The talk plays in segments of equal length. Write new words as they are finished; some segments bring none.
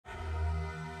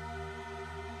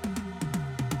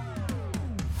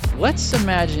Let's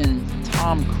imagine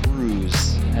Tom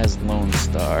Cruise as Lone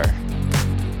Star.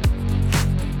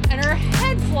 And her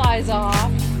head flies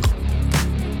off.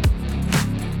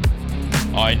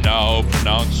 I now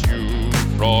pronounce you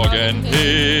frog and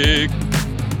pig.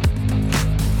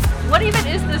 What even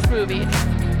is this movie?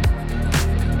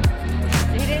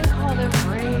 They didn't call them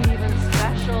brave and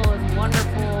special and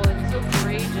wonderful and so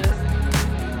courageous.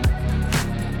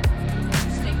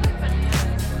 Stink like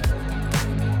bananas.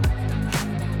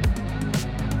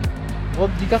 Well,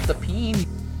 you got the peen.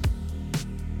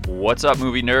 What's up,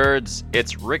 movie nerds?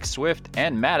 It's Rick Swift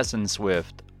and Madison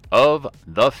Swift of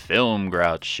The Film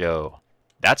Grouch Show.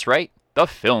 That's right, The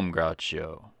Film Grouch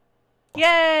Show.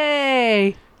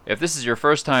 Yay! If this is your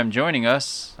first time joining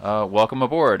us, welcome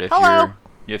aboard. Hello.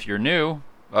 If you're new,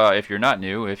 if you're not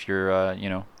new, if you're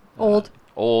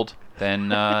Old, then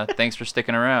thanks for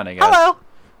sticking around, I guess. Hello.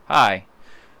 Hi.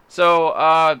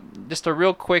 So, just a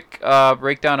real quick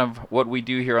breakdown of what we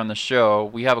do here on the show.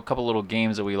 We have a couple little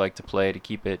games that we like to play to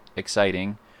keep it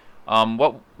exciting. One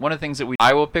of the things that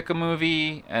I will pick a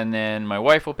movie, and then my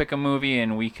wife will pick a movie,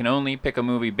 and we can only pick a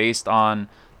movie based on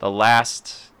the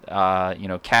last,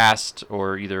 cast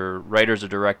or either writers or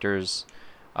directors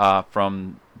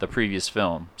from the previous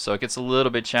film. So it gets a little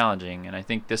bit challenging, and I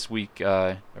think this week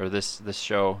or this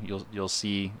show you'll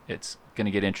see it's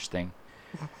gonna get interesting.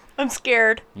 I'm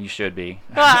scared. You should be.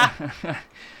 Ah.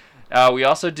 We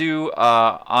also do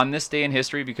on this day in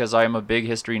history, because I am a big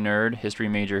history nerd, history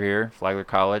major here, Flagler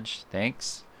College.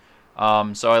 Thanks.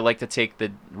 So I like to take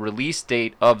the release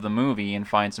date of the movie and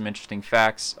find some interesting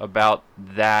facts about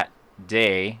that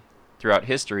day throughout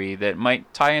history that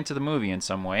might tie into the movie in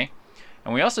some way.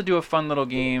 And we also do a fun little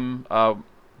game,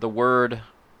 the word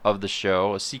of the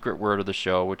show, a secret word of the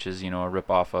show, which is, a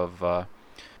ripoff of...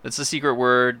 It's a secret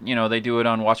word. They do it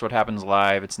on Watch What Happens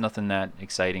Live. It's nothing that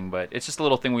exciting, but it's just a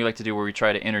little thing we like to do where we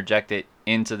try to interject it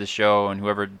into the show, and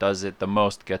whoever does it the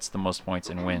most gets the most points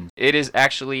and wins. It is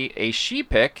actually a she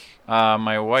pick.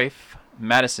 My wife,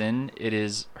 Madison, it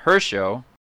is her show.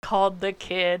 Called The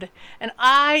Kid. And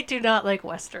I do not like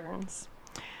Westerns.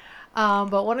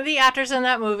 But one of the actors in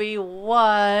that movie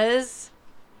was...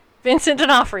 Vincent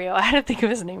D'Onofrio. I had to think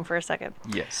of his name for a second.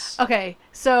 Yes. Okay,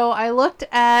 so I looked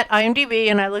at IMDb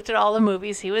and I looked at all the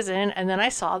movies he was in, and then I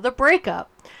saw The Breakup.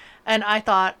 And I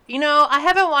thought, I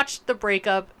haven't watched The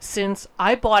Breakup since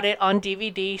I bought it on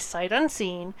DVD sight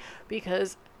unseen,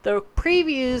 because the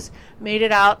previews made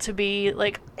it out to be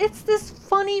like, it's this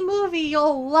funny movie,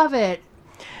 you'll love it.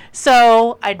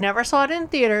 So I never saw it in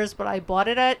theaters, but I bought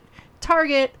it at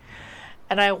Target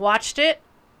and I watched it.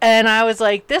 And I was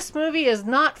like, this movie is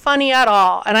not funny at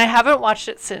all. And I haven't watched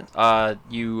it since.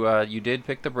 You did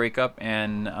pick The Breakup,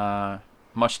 and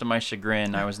much to my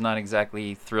chagrin, I was not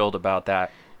exactly thrilled about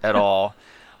that at all.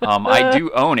 I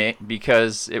do own it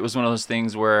because it was one of those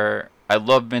things where I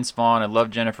love Vince Vaughn, I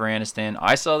love Jennifer Aniston.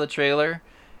 I saw the trailer.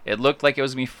 It looked like it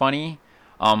was going to be funny.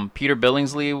 Peter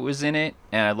Billingsley was in it,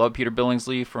 and I love Peter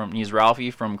Billingsley he's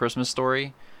Ralphie from Christmas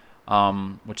Story,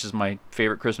 which is my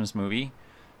favorite Christmas movie.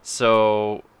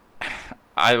 So...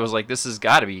 I was like, this has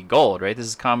got to be gold, right? This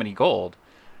is comedy gold.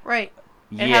 Right.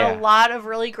 It had a lot of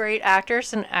really great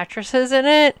actors and actresses in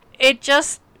it.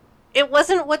 It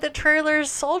wasn't what the trailers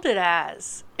sold it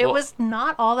as. It was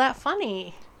not all that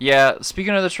funny. Yeah,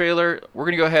 speaking of the trailer, we're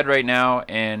going to go ahead right now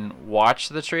and watch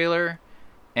the trailer.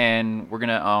 And we're going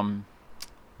to,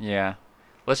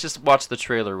 let's just watch the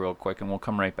trailer real quick and we'll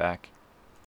come right back.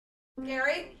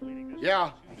 Gary? Yeah.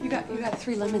 You got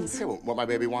 3 lemons. Okay, well, what my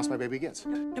baby wants, my baby gets.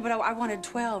 No, but I wanted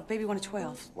 12. Baby wanted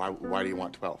 12. Why do you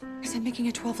want 12? Because I'm making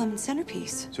a 12-lemon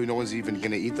centerpiece. So no one's even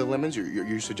gonna eat the lemons?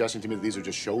 You're suggesting to me that these are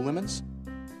just show lemons?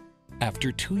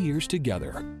 After 2 years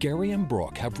together, Gary and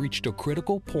Brooke have reached a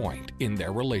critical point in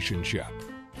their relationship.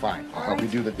 Fine, I'll help you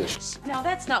do the dishes. Now,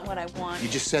 that's not what I want. You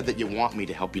just said that you want me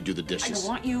to help you do the I dishes.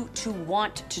 want you to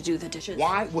want to do the dishes.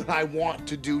 Why would I want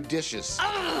to do dishes?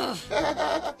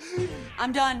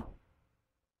 I'm done.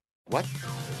 What?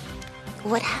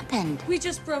 What happened? We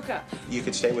just broke up. You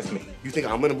could stay with me. You think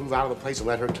I'm gonna move out of the place and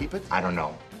let her keep it? I don't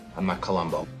know. I'm not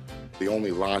Columbo. The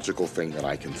only logical thing that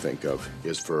I can think of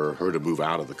is for her to move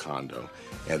out of the condo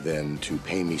and then to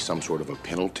pay me some sort of a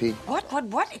penalty.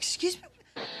 What? Excuse me?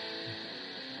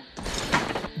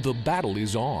 The battle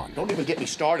is on. Don't even get me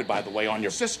started, by the way, on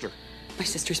your sister. My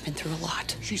sister's been through a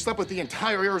lot. She slept with the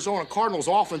entire Arizona Cardinals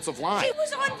offensive line. She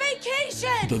was on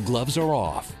vacation! The gloves are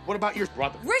off. What about your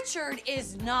brother? Richard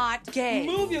is not gay.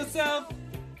 Move yourself.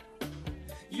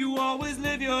 You always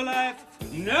live your life,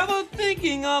 never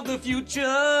thinking of the future. The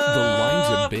lines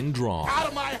have been drawn. Out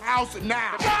of my house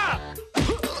now!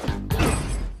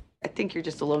 I think you're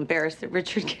just a little embarrassed that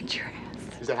Richard kicked your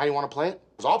ass. Is that how you want to play it?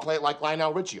 I'll play it like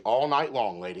Lionel Richie all night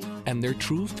long, lady. And their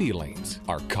true feelings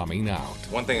are coming out.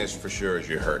 One thing is for sure is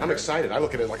you're hurt. I'm excited. I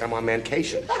look at it like I'm on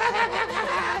mancation.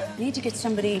 I need to get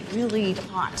somebody really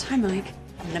hot. Hi, Mike.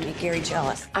 I'm gonna make Gary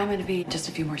jealous. I'm gonna be just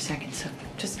a few more seconds, so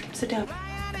just sit down.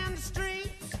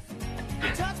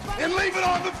 And leave it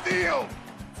on the field!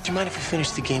 Do you mind if we finish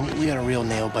the game? We got a real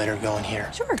nail biter going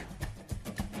here. Sure.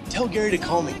 Tell Gary to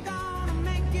call me.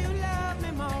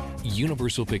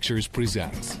 Universal Pictures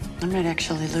presents I might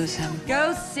actually lose him.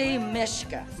 Go see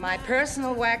Mishka, my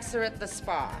personal waxer at the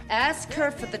spa. Ask her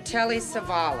for the Telly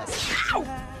Savalas.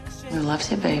 Who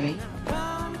loves you, baby?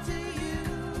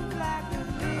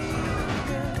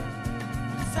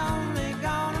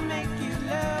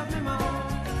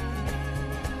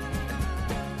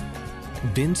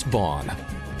 Vince Vaughn,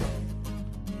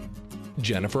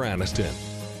 Jennifer Aniston,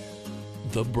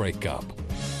 The Breakup.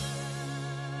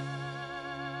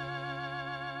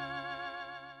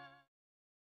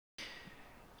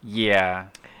 Yeah.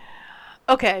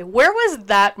 Okay, where was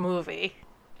that movie?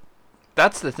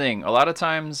 That's the thing. A lot of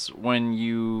times when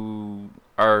you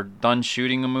are done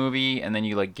shooting a movie and then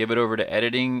you like give it over to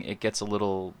editing, it gets a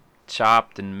little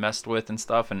chopped and messed with and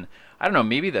stuff. And I don't know,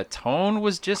 maybe the tone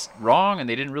was just wrong and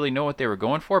they didn't really know what they were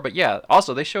going for. But yeah,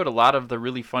 also they showed a lot of the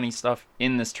really funny stuff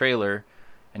in this trailer.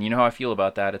 And you know how I feel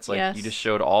about that. It's like Yes. you just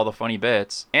showed all the funny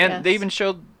bits. And Yes. they even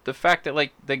showed the fact that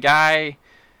like the guy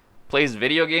plays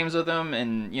video games with him,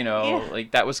 and you know, Yeah.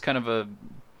 like that was kind of a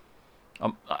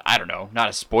I don't know, not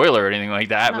a spoiler or anything like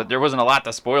that, No. but there wasn't a lot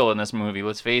to spoil in this movie,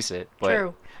 let's face it. But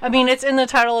True. I mean, it's in the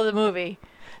title of the movie.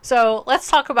 So let's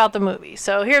talk about the movie.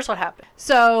 So here's what happened.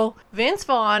 So Vince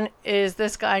Vaughn is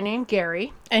this guy named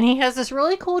Gary, and he has this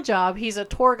really cool job. He's a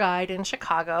tour guide in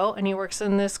Chicago, and he works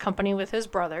in this company with his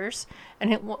brothers.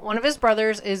 And one of his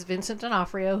brothers is Vincent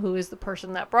D'Onofrio, who is the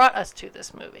person that brought us to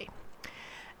this movie.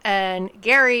 And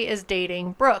Gary is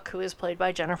dating Brooke, who is played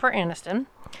by Jennifer Aniston.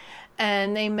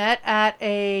 And they met at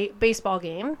a baseball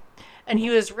game. And he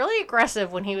was really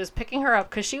aggressive when he was picking her up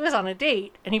because she was on a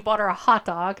date. And he bought her a hot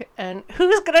dog. And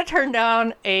who's going to turn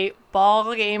down a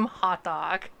ball game hot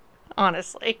dog?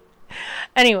 Honestly.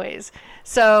 Anyways,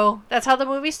 so that's how the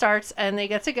movie starts. And they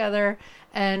get together.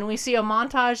 And we see a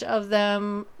montage of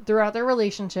them throughout their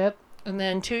relationship. And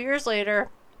then 2 years later,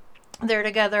 they're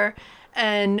together.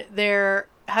 And they're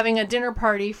having a dinner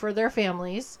party for their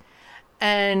families.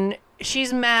 And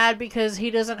she's mad because he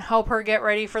doesn't help her get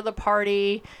ready for the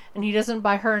party, and he doesn't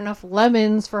buy her enough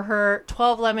lemons for her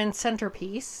 12 lemon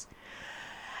centerpiece.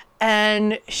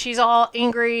 And she's all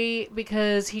angry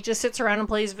because he just sits around and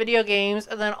plays video games.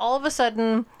 And then all of a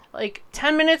sudden, like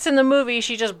 10 minutes in the movie,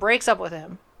 she just breaks up with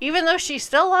him. Even though she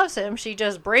still loves him, she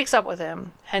just breaks up with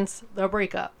him. Hence the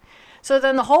breakup. So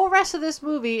then the whole rest of this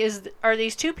movie are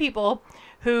these two people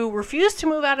who refuse to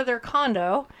move out of their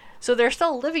condo. So they're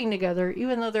still living together,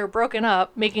 even though they're broken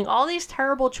up, making all these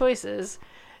terrible choices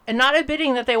and not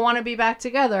admitting that they want to be back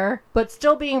together, but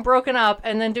still being broken up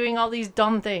and then doing all these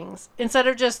dumb things instead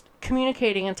of just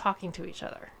communicating and talking to each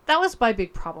other. That was my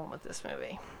big problem with this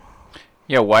movie.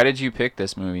 yeah, why did you pick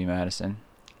this movie, Madison?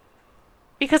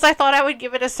 Because I thought I would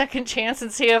give it a second chance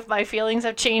and see if my feelings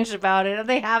have changed about it, and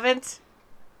they haven't.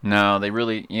 No, they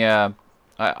really, yeah.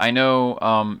 I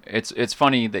know. It's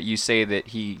funny that you say that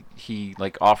he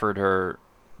like offered her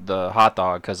the hot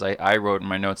dog, because I wrote in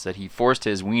my notes that he forced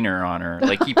his wiener on her.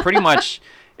 Like he pretty much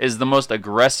is the most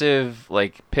aggressive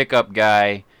like pickup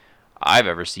guy I've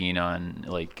ever seen on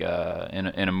like in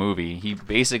a movie. He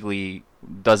basically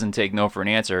doesn't take no for an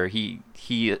answer. He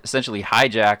essentially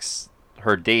hijacks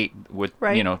her date with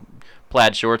Right.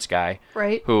 Plaid shorts guy,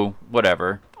 Right. who,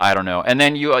 whatever, I don't know. And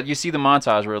then you see the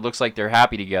montage where it looks like they're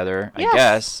happy together, I Yes.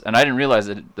 guess. And I didn't realize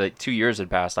that 2 years had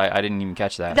passed. I didn't even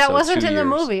catch that. That So wasn't 2 in the years.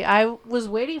 movie. I was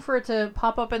waiting for it to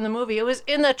pop up in the movie. It was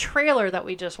in the trailer that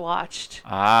we just watched.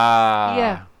 Ah.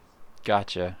 Yeah.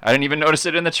 Gotcha. I didn't even notice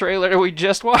it in the trailer we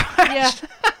just watched. Yeah.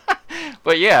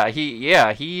 But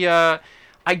he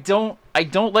I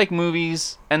don't like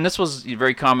movies, and this was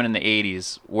very common in the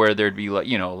 80s, where there'd be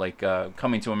like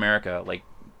Coming to America, like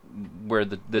where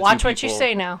the Watch two what you people-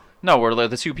 say now. No, where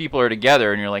the two people are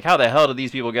together, and you're like, how the hell did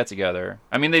these people get together?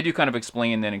 I mean, they do kind of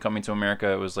explain that in Coming to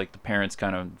America, it was like the parents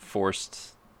kind of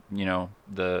forced,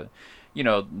 the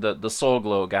Soul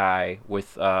Glow guy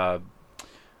with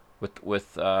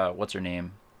what's her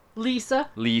name?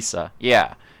 Lisa.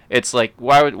 Yeah. It's like,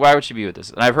 why would she be with this?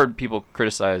 And I've heard people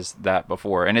criticize that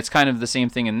before, and it's kind of the same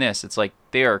thing in this. It's like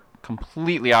they are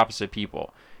completely opposite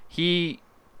people. He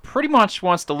pretty much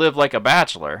wants to live like a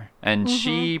bachelor, and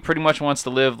she pretty much wants to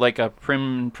live like a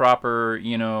prim and proper,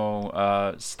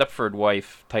 Stepford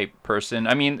wife type person.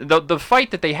 I mean, the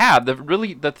fight that they have,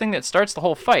 the thing that starts the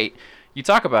whole fight, you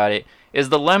talk about it, is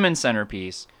the lemon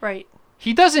centerpiece. Right.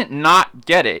 He doesn't not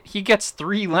get it. He gets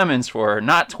 3 lemons for her,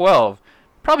 not 12.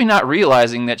 Probably not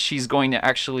realizing that she's going to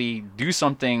actually do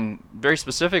something very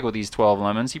specific with these 12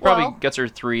 lemons. He probably gets her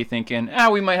 3 thinking,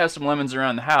 we might have some lemons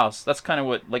around the house. That's kind of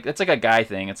what, like, it's like a guy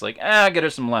thing. It's like, get her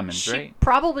some lemons, right? She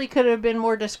probably could have been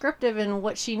more descriptive in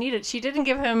what she needed. She didn't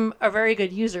give him a very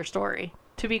good user story,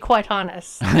 to be quite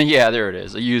honest. Yeah, there it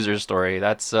is. A user story.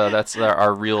 That's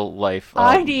our real life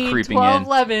I need creeping 12 in.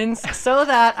 lemons so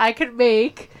that I could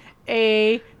make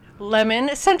a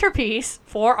lemon centerpiece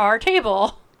for our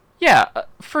table. Yeah,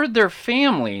 for their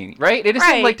family, right? It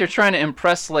isn't like they're trying to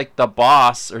impress like the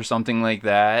boss or something like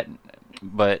that.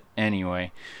 But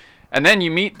anyway. And then you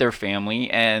meet their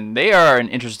family, and they are an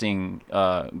interesting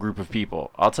group of people.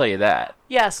 I'll tell you that.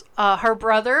 Yes, her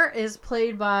brother is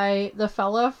played by the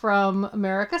fella from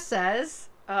America Says.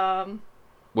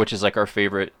 Which is like our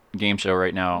favorite game show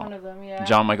right now. One of them, yeah.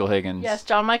 John Michael Higgins. Yes,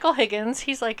 John Michael Higgins.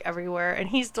 He's like everywhere, and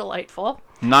he's delightful.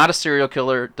 Not a serial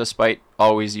killer, despite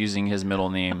always using his middle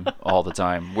name all the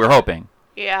time. We're hoping.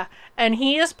 Yeah, and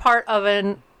he is part of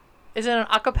is it an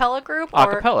a cappella group?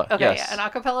 Acapella, okay, yes. Yeah, an a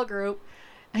cappella group.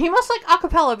 He must like a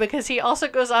cappella because he also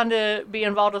goes on to be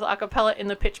involved with a cappella in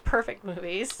the Pitch Perfect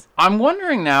movies. I'm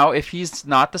wondering now if he's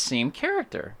not the same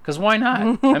character. Because why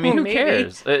not? I mean, who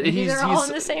cares? Maybe they're all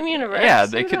in the same universe. Yeah,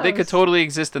 they could totally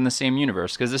exist in the same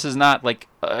universe. Because this is not like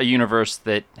a universe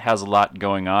that has a lot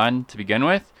going on to begin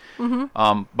with.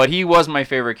 Mm-hmm. But he was my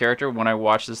favorite character when I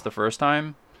watched this the first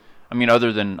time. I mean,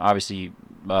 other than obviously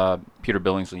Peter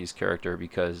Billingsley's character,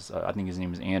 because I think his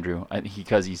name is Andrew.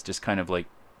 Because he's just kind of like,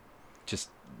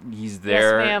 he's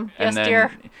there. Yes, ma'am. And yes, then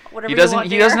dear. Whatever he doesn't. you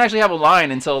want, he doesn't actually have a line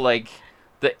until like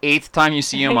the 8th time you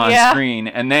see him on screen,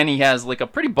 and then he has like a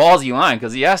pretty ballsy line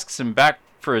because he asks him back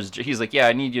for his. He's like, "Yeah,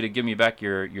 I need you to give me back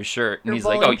your shirt," and he's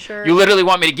like, "Oh, shirt. You literally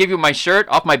want me to give you my shirt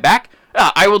off my back?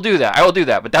 I will do that. I will do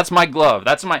that. But that's my glove.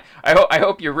 That's my. I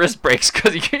hope your wrist breaks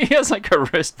because he has like a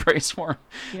wrist brace for him."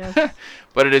 Yes.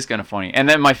 But it is kind of funny. And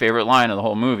then my favorite line of the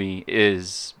whole movie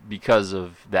is because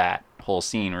of that whole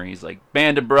scene where he's like,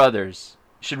 "Band of brothers.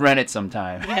 Should rent it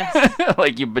sometime." Yes.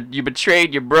 Like you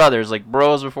betrayed your brothers, like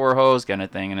bros before hoes kind of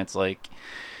thing. And it's like,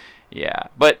 yeah.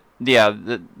 But yeah,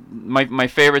 my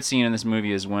favorite scene in this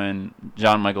movie is when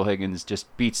John Michael Higgins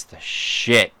just beats the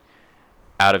shit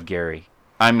out of Gary.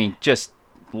 I mean, just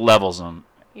levels him.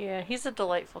 Yeah, he's a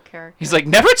delightful character. He's like,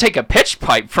 never take a pitch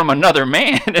pipe from another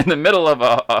man in the middle of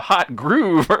a hot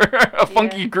groove or a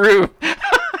funky groove.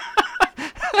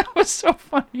 That was so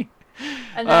funny.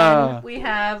 And then we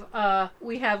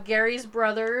have Gary's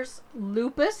brothers,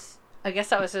 Lupus. I guess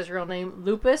that was his real name,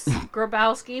 Lupus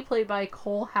Grabowski, played by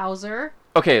Cole Hauser.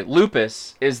 Okay,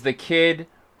 Lupus is the kid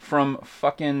from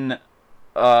fucking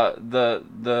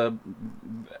the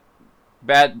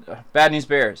Bad News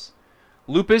Bears.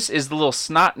 Lupus is the little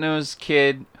snot-nosed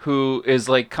kid who is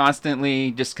like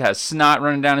constantly just has snot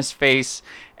running down his face,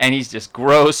 and he's just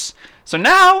gross. So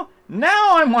now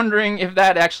I'm wondering if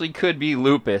that actually could be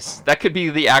Lupus. That could be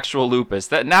the actual Lupus.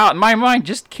 That now my mind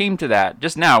just came to that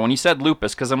just now when you said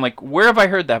Lupus, because I'm like, where have I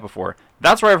heard that before?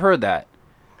 That's where I've heard that.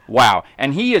 Wow.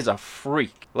 And he is a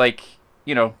freak. Like,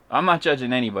 you know, I'm not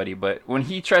judging anybody, but when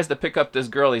he tries to pick up this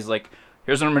girl, he's like,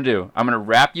 here's what I'm going to do. I'm going to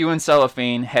wrap you in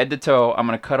cellophane, head to toe. I'm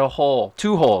going to cut a hole,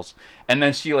 2 holes. And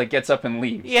then she, like, gets up and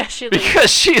leaves. Yeah, she leaves.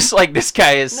 Because she's like, this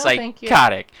guy is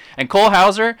psychotic. And Cole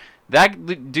Hauser,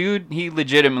 that dude, he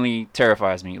legitimately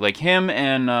terrifies me. Like, him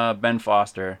and Ben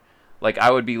Foster, like,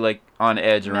 I would be, like, on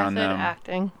edge around them.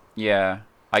 Acting. Yeah,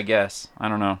 I guess. I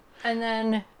don't know. And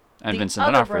then and the Vincent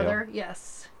other D'Onofrio. brother,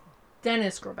 yes,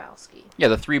 Dennis Grabowski. Yeah,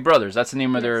 the 3 brothers. That's the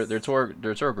name of their tour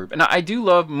group. And I do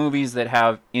love movies that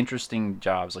have interesting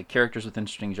jobs, like characters with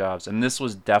interesting jobs. And this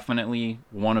was definitely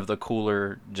one of the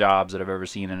cooler jobs that I've ever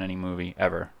seen in any movie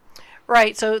ever.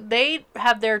 Right. So they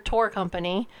have their tour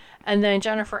company, and then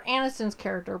Jennifer Aniston's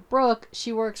character Brooke,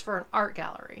 she works for an art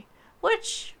gallery,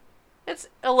 which it's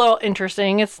a little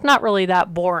interesting. It's not really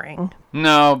that boring.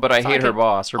 No, but I hate her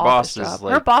boss. Her boss is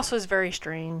like, her boss was very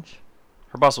strange.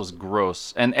 Her boss was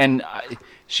gross, and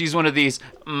she's one of these,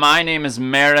 my name is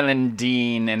Marilyn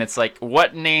Dean, and it's like,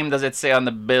 what name does it say on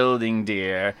the building,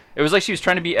 dear? It was like she was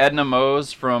trying to be Edna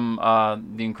Mose from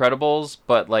The Incredibles,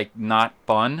 but like not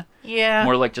fun. Yeah.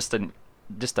 More like just a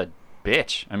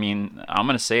bitch. I mean, I'm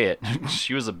gonna say it.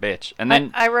 She was a bitch. And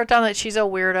then I wrote down that she's a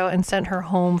weirdo and sent her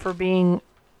home for being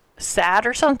sad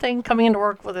or something, coming into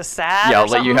work with a sad. Yeah, I'll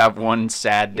let you have one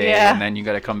sad day, and then you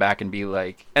got to come back and be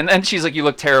like, and then she's like, you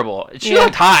look terrible. She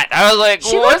looked hot. I was like,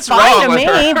 she what's looked wrong fine with to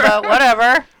her? me, but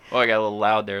whatever. Oh, I got a little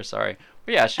loud there. Sorry.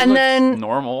 But yeah, she looks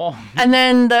normal. And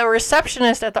then the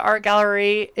receptionist at the art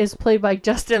gallery is played by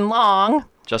Justin Long.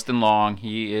 Justin Long.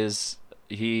 He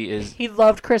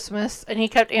loved Christmas, and he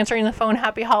kept answering the phone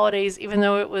 "Happy Holidays" even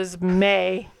though it was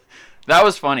May. That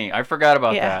was funny. I forgot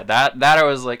about that. That I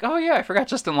was like, oh yeah, I forgot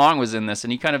Justin Long was in this,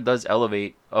 and he kind of does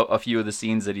elevate a few of the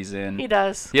scenes that he's in. He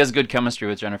does. He has good chemistry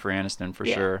with Jennifer Aniston for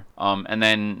sure. And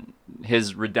then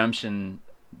his redemption,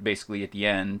 basically at the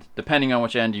end, depending on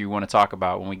which end you want to talk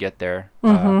about when we get there.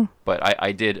 But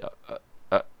I did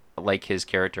like his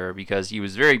character because he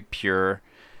was very pure.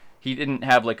 He didn't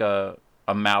have like a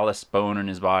malice bone in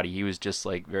his body. He was just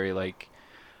like very like,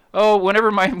 oh,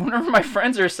 whenever my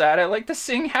friends are sad, I like to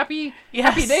sing happy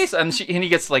days, and he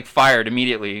gets like fired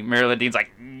immediately. Marilyn Dean's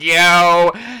like,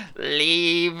 yo,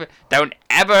 leave, don't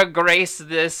ever grace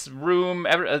this room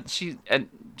ever. She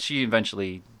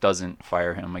eventually doesn't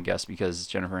fire him, I guess, because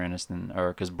Jennifer Aniston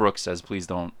because Brooke says, please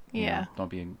don't, don't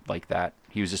be like that.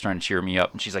 He was just trying to cheer me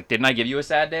up, and she's like, didn't I give you a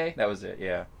sad day? That was it.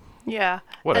 Yeah.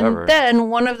 Whatever. And then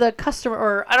one of the customer,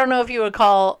 or I don't know if you would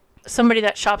call somebody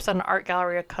that shops at an art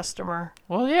gallery a customer.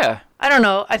 Well, yeah. I don't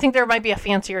know. I think there might be a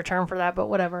fancier term for that, but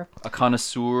whatever. A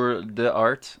connoisseur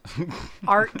d'art.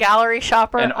 Art gallery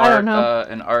shopper. I don't know.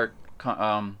 An art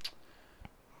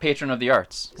patron of the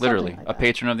arts. Literally, like a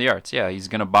patron of the arts. Yeah, he's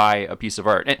gonna buy a piece of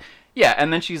art.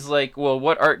 And then she's like, "Well,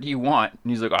 what art do you want?"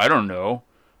 And he's like, "I don't know.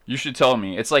 You should tell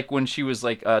me." It's like when she was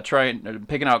like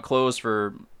picking out clothes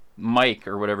for Mike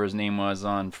or whatever his name was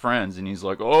on Friends, and he's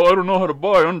like, oh, I don't know how to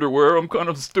buy underwear, I'm kind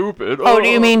of stupid. Oh, do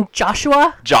you mean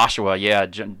Joshua? Joshua, yeah.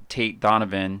 Tate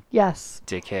Donovan. Yes.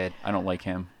 Dickhead. I don't like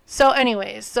him. So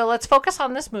anyways, let's focus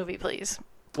on this movie, please.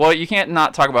 Well, you can't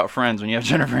not talk about Friends when you have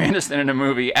Jennifer Aniston in a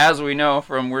movie, as we know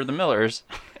from We're the Millers.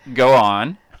 Go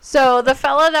on. So the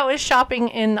fella that was shopping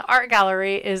in the art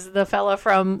gallery is the fella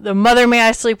from the Mother May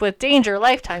I Sleep with Danger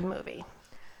Lifetime movie.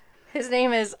 His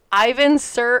name is Ivan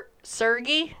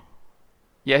Sergey.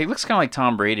 Yeah, he looks kind of like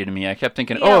Tom Brady to me. I kept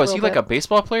thinking, is he like a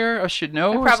baseball player I should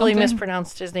know? I probably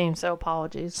mispronounced his name, so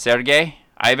apologies. Sergey?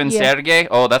 Ivan Sergey?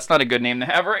 Oh, that's not a good name to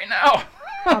have right now.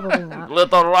 Probably not.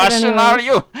 Little Russian, are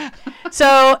you?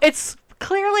 So it's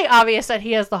clearly obvious that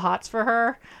he has the hots for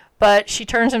her, but she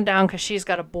turns him down because she's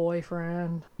got a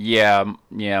boyfriend. Yeah,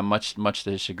 much to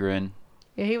his chagrin.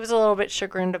 Yeah, he was a little bit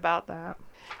chagrined about that.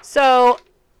 So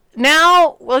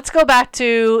now let's go back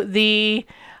to the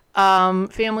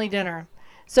family dinner.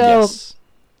 So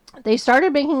they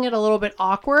started making it a little bit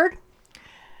awkward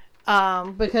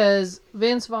because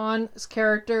Vince Vaughn's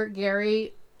character,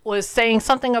 Gary, was saying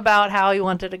something about how he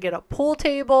wanted to get a pool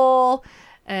table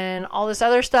and all this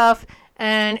other stuff.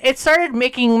 And it started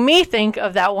making me think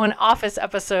of that one Office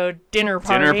episode, Dinner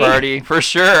Party. Dinner Party, for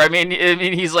sure. I mean,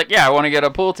 he's like, yeah, I want to get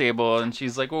a pool table. And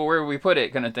she's like, well, where do we put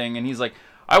it, kind of thing. And he's like,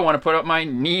 I want to put up my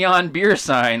neon beer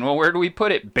sign. Well, where do we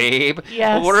put it, babe?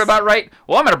 Yes. Well, what about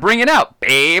Well, I'm going to bring it out,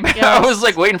 babe. Yes. I was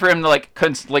like waiting for him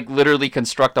to literally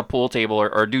construct a pool table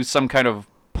or do some kind of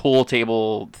pool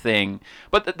table thing.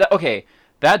 But, okay,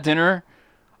 that dinner,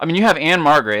 I mean, you have Anne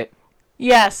Margaret.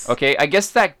 Yes. Okay, I guess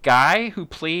that guy who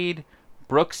played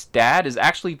Brooke's dad is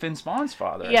actually Vince Vaughn's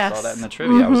father. Yes. I saw that in the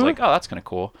trivia. I was like, oh, that's kind of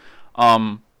cool.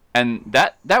 And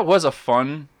that was a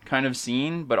fun kind of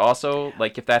scene, but also,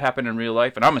 like, if that happened in real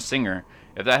life, and I'm a singer,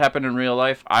 if that happened in real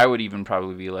life, I would even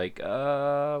probably be like,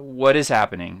 what is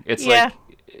happening? It's like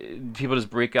people just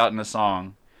break out in a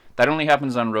song. That only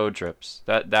happens on road trips.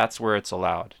 That's where it's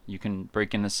allowed. You can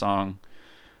break in a song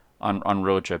on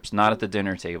road trips, not at the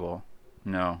dinner table.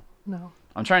 No.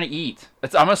 I'm trying to eat.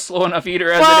 I'm a slow enough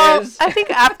eater as it is. I think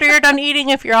after you're done eating,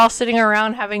 if you're all sitting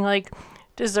around having like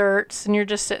desserts and you're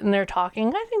just sitting there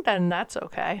talking, I think then that's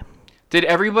okay. Did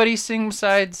everybody sing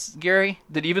besides Gary?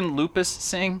 Did even Lupus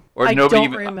sing? Or I nobody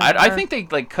don't remember. I think they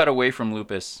like cut away from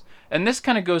Lupus. And this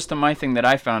kind of goes to my thing that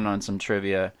I found on some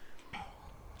trivia.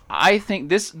 I think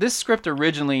this script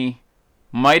originally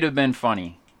might have been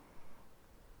funny.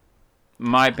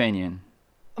 My opinion.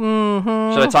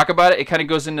 Mm-hmm. Should I talk about it? It kind of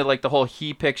goes into like the whole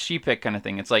he pick, she pick kind of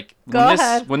thing. It's like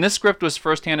when this script was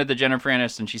first handed to Jennifer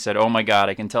Aniston, she said, "Oh my God,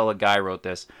 I can tell a guy wrote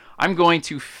this. I'm going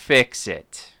to fix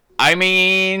it." I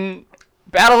mean,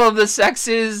 Battle of the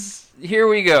Sexes. Here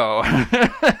we go.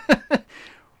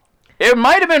 It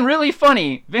might have been really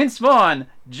funny. Vince Vaughn,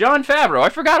 Jon Favreau. I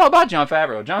forgot all about Jon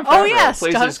Favreau. Jon Favreau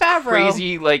plays Jon this Favreau.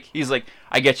 crazy, like, he's like,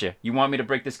 I get you. You want me to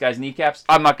break this guy's kneecaps?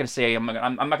 I'm not gonna say I'm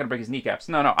not gonna break his kneecaps.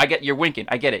 No, I get you're winking.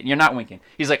 I get it. You're not winking.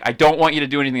 He's like, I don't want you to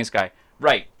do anything to this guy.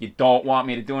 Right? You don't want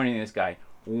me to do anything to this guy.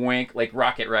 Wink, like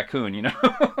Rocket Raccoon, you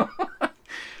know.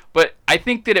 But I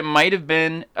think that it might have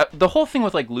been the whole thing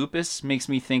with like Lupus makes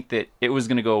me think that it was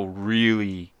gonna go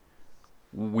really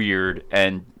weird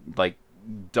and like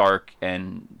dark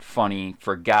and funny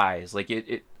for guys. Like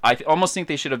I almost think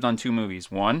they should have done two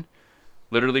movies. One,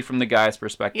 literally from the guy's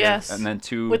perspective. Yes. And then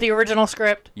two with the original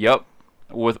script. Yep,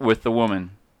 with the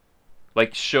woman.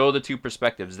 Like, show the two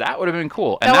perspectives. That would have been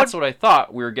cool. And that's what I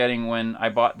thought we were getting when I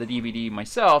bought the DVD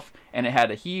myself, and it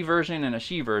had a he version and a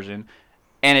she version,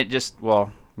 and it just,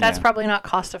 well... That's probably not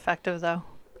cost effective, though.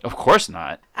 Of course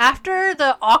not. After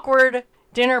the awkward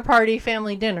dinner party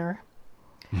family dinner...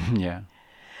 Yeah.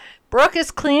 Brooke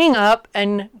is cleaning up,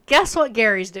 and guess what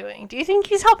Gary's doing? Do you think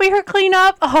he's helping her clean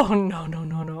up? Oh,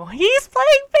 no. He's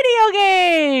playing video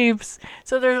games!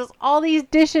 So there's all these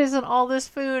dishes and all this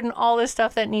food and all this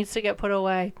stuff that needs to get put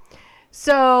away.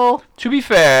 So... To be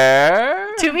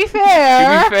fair,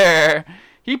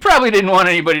 he probably didn't want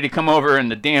anybody to come over in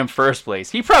the damn first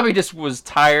place. He probably just was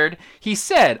tired. He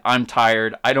said, I'm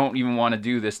tired. I don't even want to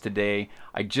do this today.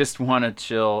 I just want to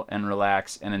chill and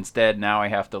relax. And instead, now I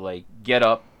have to, like, get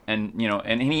up. And, you know,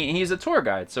 and he's a tour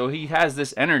guide, so he has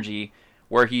this energy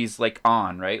where he's, like,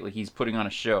 on, right? Like, he's putting on a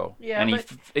show. Yeah,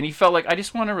 and he felt like, I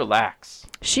just want to relax.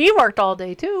 She worked all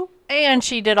day, too. And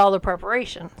she did all the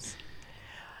preparations.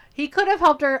 He could have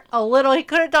helped her a little. He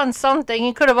could have done something.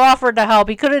 He could have offered to help.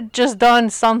 He could have just done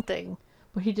something.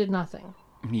 But he did nothing.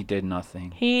 He did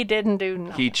nothing. He didn't do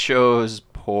nothing. He chose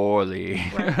poorly.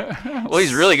 Right. Well,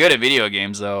 he's really good at video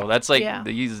games, though. That's like,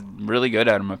 he's really good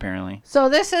at them, apparently. So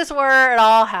this is where it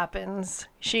all happens.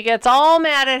 She gets all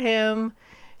mad at him.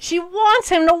 She wants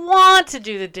him to want to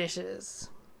do the dishes.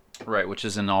 Right, which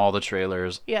is in all the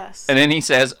trailers. Yes. And then he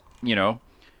says, you know,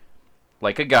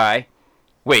 like a guy,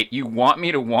 wait, you want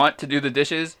me to want to do the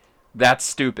dishes? That's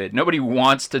stupid. Nobody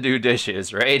wants to do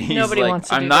dishes, right? He's Nobody like, wants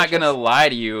to I'm do not dishes. going to lie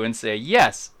to you and say,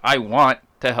 yes, I want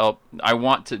to help. I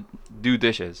want to do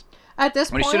dishes. At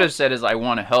this What point... he should have said is, I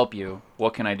want to help you.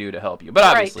 What can I do to help you? But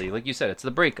obviously, like you said, it's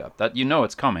the breakup. That you know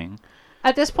it's coming.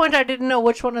 At this point, I didn't know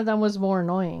which one of them was more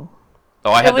annoying.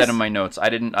 Oh, I had that in my notes. I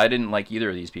didn't like either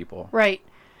of these people. Right.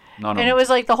 None of And them. it was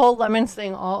like the whole Lemons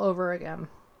thing all over again.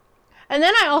 And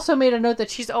then I also made a note that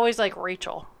she's always like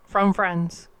Rachel from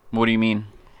Friends. What do you mean?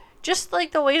 Just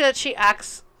like the way that she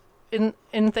acts in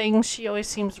things, she always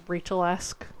seems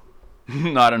Rachel-esque.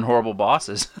 Not in Horrible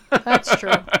Bosses. That's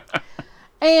true.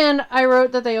 And I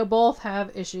wrote that they both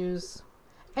have issues.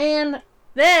 And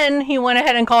then he went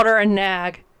ahead and called her a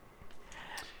nag.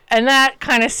 And that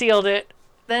kind of sealed it.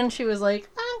 Then she was like,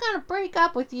 I'm going to break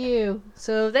up with you.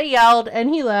 So they yelled and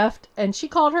he left. And she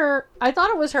called her, I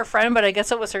thought it was her friend, but I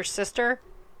guess it was her sister.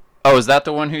 Oh, is that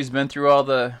the one who's been through all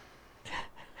the...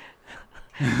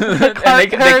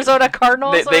 Arizona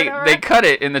Cardinals they cut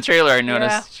it in the trailer, I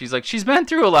noticed. Yeah. She's like, she's been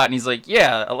through a lot. And he's like,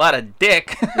 yeah, a lot of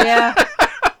dick. Yeah.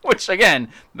 Which, again,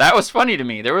 that was funny to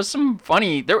me. There was some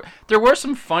funny... There were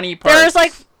some funny parts. There was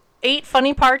like 8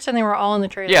 funny parts and they were all in the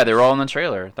trailer. Yeah, they were all in the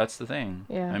trailer. That's the thing.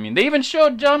 Yeah. I mean, they even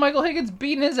showed John Michael Higgins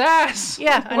beating his ass.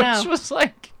 Yeah, I know. Which was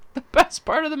like the best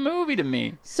part of the movie to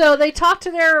me. So they talked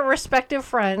to their respective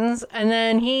friends, and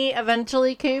then he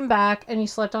eventually came back and he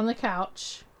slept on the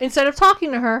couch instead of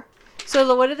talking to her.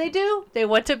 So what did they do? They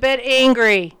went to bed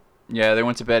angry. Yeah, they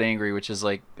went to bed angry, which is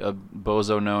like a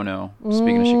bozo no-no.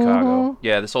 Speaking of Chicago.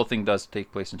 Yeah, this whole thing does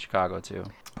take place in Chicago, too.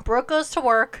 Brooke goes to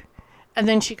work, and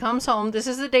then she comes home. This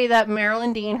is the day that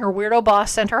Marilyn Dean, her weirdo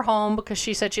boss, sent her home because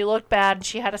she said she looked bad and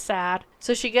she had a sad.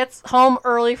 So she gets home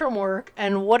early from work,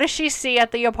 and what does she see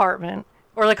at the apartment,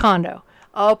 or the condo?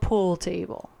 A pool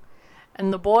table.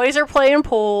 And the boys are playing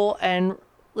pool and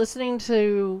listening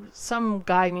to some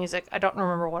guy music. I don't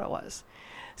remember what it was.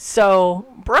 So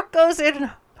Brooke goes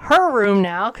in her room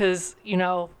now because, you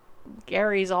know,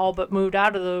 Gary's all but moved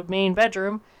out of the main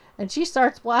bedroom. And she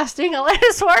starts blasting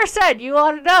Alanis Morissette, You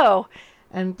Ought to Know,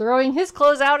 and throwing his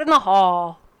clothes out in the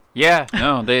hall. Yeah,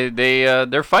 no,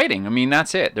 they're fighting. I mean,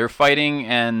 that's it. They're fighting,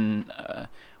 and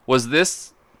was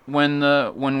this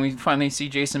when we finally see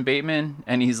Jason Bateman,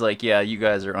 and he's like, yeah, you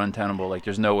guys are untenable. Like,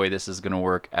 there's no way this is going to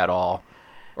work at all.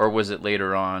 Or was it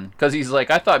later on? Because he's like,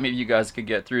 I thought maybe you guys could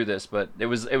get through this, but it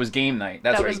was game night.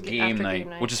 That's right, game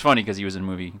night. Which is funny because he was in a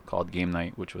movie called Game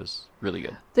Night, which was really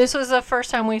good. This was the first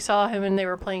time we saw him and they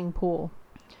were playing pool.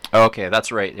 Okay,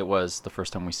 that's right. It was the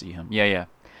first time we see him. Yeah.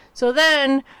 So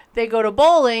then they go to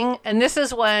bowling, and this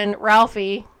is when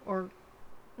Ralphie, or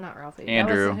not Ralphie,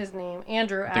 Andrew. that wasn't his name.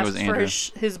 Andrew I think it was asked for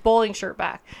Andrew. his bowling shirt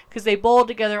back because they bowled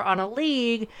together on a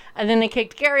league, and then they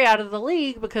kicked Gary out of the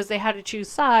league because they had to choose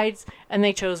sides, and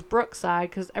they chose Brooke's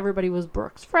side because everybody was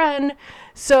Brooke's friend.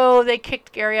 So they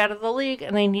kicked Gary out of the league,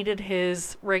 and they needed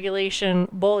his regulation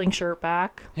bowling shirt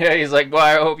back. Yeah, he's like, well,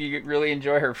 I hope you really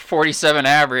enjoy her 47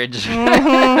 average.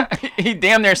 Mm-hmm. He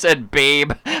damn near said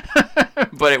babe.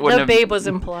 But it wouldn't have... The babe was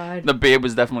implied. The babe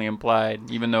was definitely implied,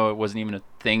 even though it wasn't even a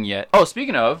thing yet. Oh,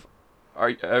 speaking of, are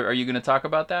you going to talk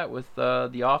about that with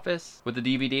The Office, with the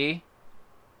DVD?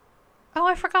 Oh,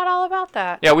 I forgot all about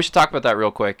that. Yeah, we should talk about that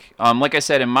real quick. Like I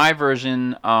said, in my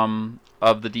version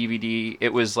of the DVD,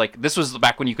 it was like, this was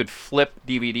back when you could flip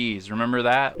DVDs. Remember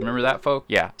that? Remember that, folk?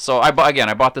 Yeah. So I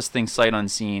bought this thing sight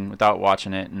unseen without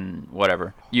watching it and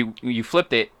whatever. You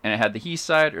flipped it and it had the he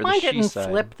side or Mine the she didn't side.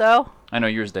 flip though. I know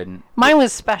yours didn't. Mine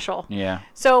was special. Yeah.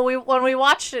 So when we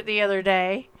watched it the other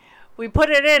day, we put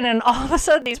it in, and all of a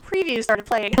sudden these previews started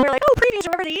playing, and we were like, "Oh, previews!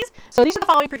 Remember these?" So these are the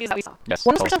following previews that we saw. Yes.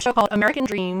 One was for some show called American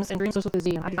Dreams, and Dreams was with a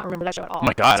Z, and I do not remember that show at all. Oh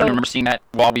my god, So- I remember seeing that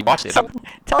while we watched it. So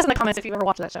tell us in the comments if you've ever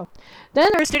watched that show. Then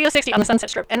there's Studio 60 on the Sunset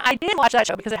Strip, and I did watch that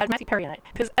show because it had Matthew Perry in it.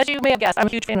 Because as you may have guessed, I'm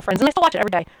a huge fan of Friends, and I still watch it every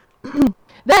day.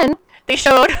 Then they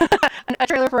showed a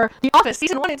trailer for The Office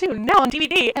Season 1 and 2 now on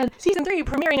DVD, and Season 3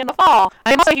 premiering in the fall.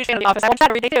 I'm also a huge fan of The Office. I watch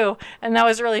that every day too. And that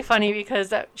was really funny because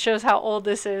that shows how old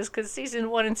this is, because Season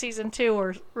 1 and Season 2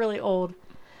 were really old.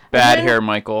 Bad then, hair,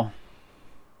 Michael.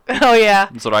 Oh, yeah.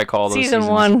 That's what I call those Season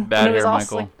seasons. 1. Bad and it was hair, all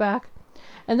Michael. slicked back.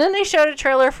 And then they showed a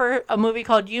trailer for a movie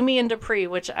called Yumi and Dupree,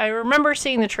 which I remember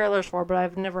seeing the trailers for, but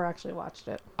I've never actually watched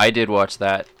it. I did watch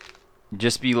that.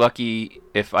 Just be lucky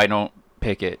if I don't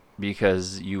pick it,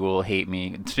 because you will hate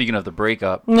me. Speaking of the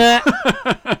breakup. Nah.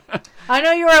 I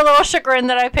know you were a little chagrined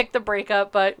that I picked the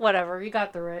breakup, but whatever. You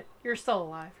got through it. You're still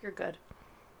alive. You're good.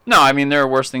 No, I mean, there are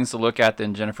worse things to look at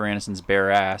than Jennifer Aniston's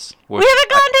bare ass. We haven't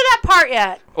gotten to that part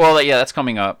yet. Well, yeah, that's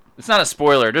coming up. It's not a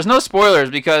spoiler. There's no spoilers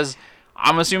because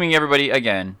I'm assuming everybody,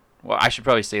 again, well, I should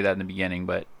probably say that in the beginning,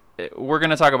 but we're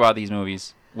going to talk about these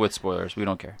movies with spoilers. We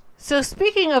don't care. So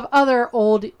speaking of other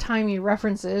old-timey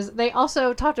references, they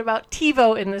also talked about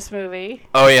TiVo in this movie.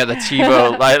 Oh, yeah, the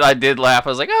TiVo. I did laugh. I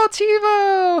was like, oh,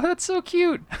 TiVo. That's so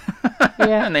cute.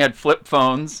 Yeah. And they had flip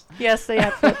phones. Yes, they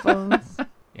had flip phones.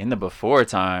 In the before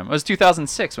time. It was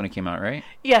 2006 when it came out, right?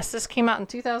 Yes, this came out in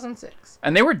 2006.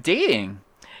 And they were dating.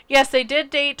 Yes, they did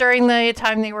date during the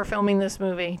time they were filming this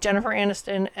movie. Jennifer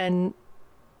Aniston and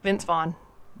Vince Vaughn.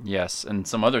 Yes, and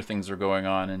some other things were going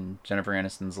on in Jennifer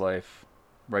Aniston's life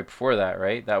right before that,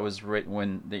 right? That was right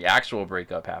when the actual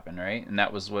breakup happened, right? And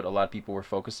that was what a lot of people were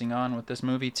focusing on with this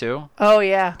movie, too. Oh,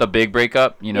 yeah. The big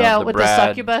breakup, you know, yeah, the with Brad, the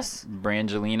succubus.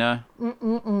 Brangelina.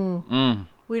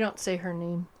 We don't say her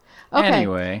name. Okay.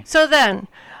 Anyway. So then,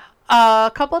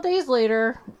 a couple of days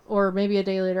later, or maybe a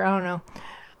day later, I don't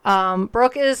know,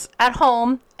 Brooke is at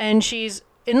home, and she's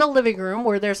in the living room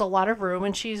where there's a lot of room,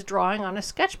 and she's drawing on a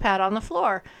sketch pad on the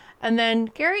floor. And then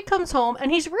Gary comes home,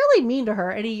 and he's really mean to her,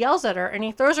 and he yells at her, and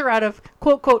he throws her out of,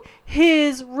 quote, quote,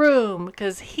 his room,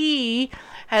 because he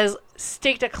has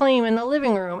staked a claim in the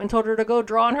living room and told her to go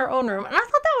draw in her own room. And I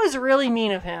thought that was really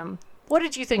mean of him. What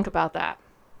did you think about that?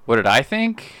 What did I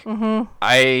think? Mm-hmm.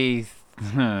 I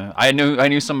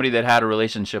knew somebody that had a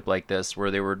relationship like this where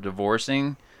they were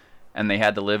divorcing and they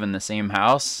had to live in the same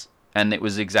house, and it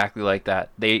was exactly like that.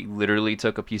 They literally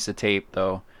took a piece of tape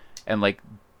though and like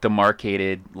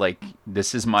demarcated, like,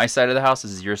 this is my side of the house,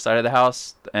 this is your side of the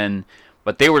house,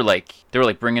 but they were like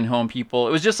bringing home people.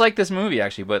 It was just like this movie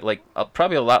actually, but like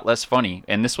probably a lot less funny,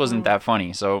 and this wasn't that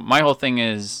funny. So my whole thing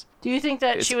is, do you think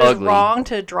that it's she was ugly. wrong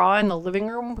to draw in the living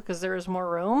room because there was more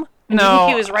room? And No, do you think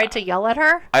he was right to yell at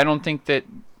her? I don't think that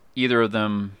either of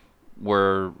them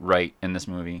were right in this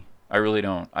movie. I really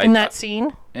don't. In that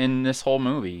scene? In this whole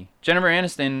movie. Jennifer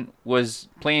Aniston was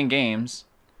playing games.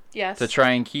 Yes. To try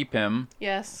and keep him.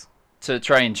 Yes. To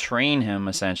try and train him,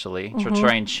 essentially. To Mhm.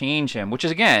 try and change him. Which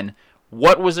is, again,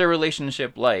 what was their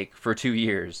relationship like for 2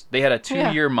 years? They had a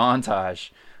 2-year montage.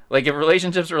 Like, if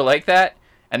relationships were like that,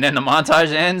 and then the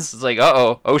montage ends, it's like,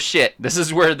 oh shit, this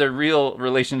is where the real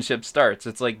relationship starts.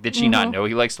 It's like, did she not know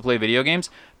he likes to play video games?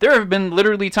 There have been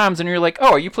literally times when you're like,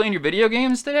 oh, are you playing your video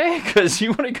games today? Because you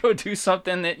want to go do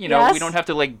something that, you know, Yes. we don't have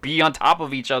to, like, be on top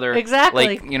of each other. Exactly.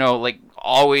 Like, you know, like,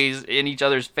 always in each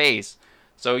other's face.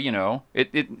 So, you know,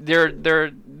 there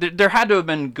had to have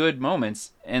been good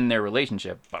moments in their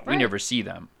relationship, but we Right. never see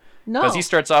them. No. Because he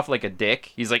starts off like a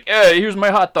dick. He's like, hey, here's my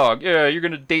hot dog. Yeah, you're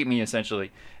going to date me,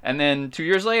 essentially. And then 2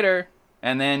 years later,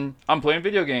 and then I'm playing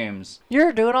video games.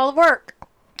 You're doing all the work.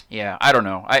 Yeah, I don't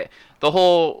know. The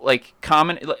whole, like,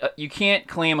 you can't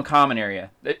claim a common area.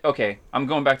 Okay, I'm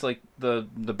going back to, like, the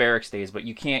barracks days, but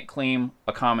you can't claim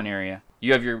a common area.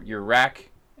 You have your rack,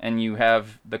 and you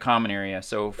have the common area.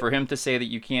 So for him to say that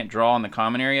you can't draw in the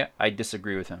common area, I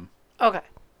disagree with him. Okay.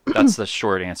 That's the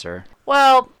short answer.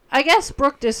 Well, I guess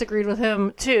Brooke disagreed with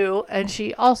him too, and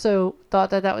she also thought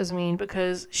that was mean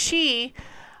because she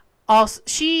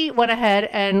went ahead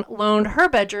and loaned her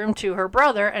bedroom to her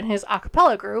brother and his a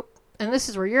cappella group, and this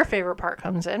is where your favorite part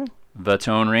comes in. The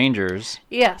Tone Rangers.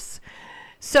 Yes.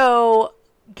 So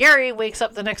Gary wakes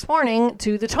up the next morning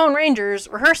to the Tone Rangers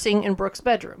rehearsing in Brooke's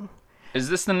bedroom. Is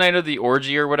this the night of the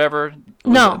orgy or whatever?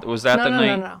 Was that the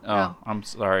night? No. I'm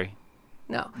sorry.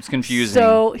 No. It's confusing.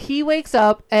 So he wakes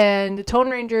up and the Tone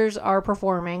Rangers are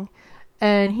performing,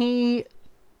 and he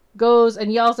goes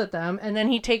and yells at them, and then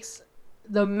he takes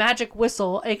the magic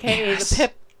whistle, aka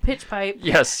the pitch pipe.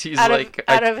 Yes, he's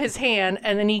out of his hand,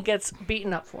 and then he gets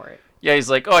beaten up for it. Yeah,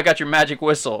 he's like, "Oh, I got your magic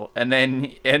whistle," and then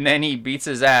he beats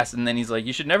his ass, and then he's like,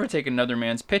 "You should never take another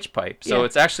man's pitch pipe." So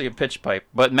it's actually a pitch pipe,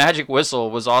 but magic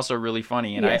whistle was also really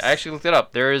funny, and I actually looked it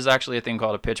up. There is actually a thing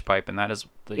called a pitch pipe, and that is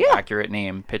the accurate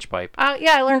name, pitch pipe.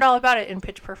 Yeah, I learned all about it in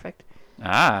Pitch Perfect.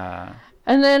 Ah.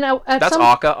 And then that's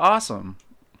Aka awesome.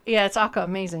 Yeah, it's Aka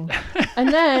amazing.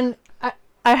 And then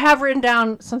I have written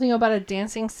down something about a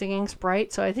dancing, singing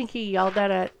sprite, so I think he yelled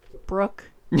that at Brooke.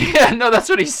 Yeah, no, that's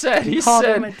what he said. He called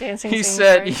him a dancing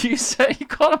sprite. He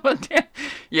called him a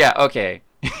Yeah, okay.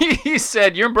 He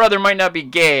said your brother might not be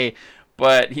gay,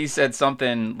 but he said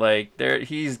something like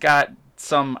he's got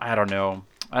some, I don't know.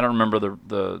 I don't remember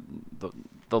the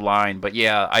line, but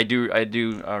yeah, I do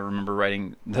remember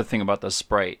writing the thing about the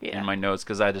Sprite in my notes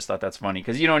because I just thought that's funny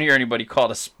because you don't hear anybody call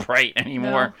it a Sprite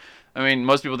anymore. No. I mean,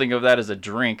 most people think of that as a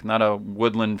drink, not a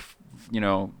woodland,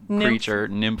 creature,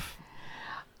 nymph.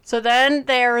 So then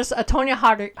there's a Tonya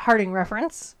Harding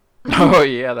reference. Oh,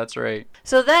 yeah, that's right.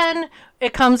 So then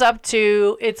it comes up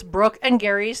to it's Brooke and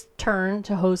Gary's turn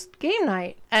to host game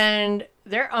night. And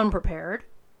they're unprepared.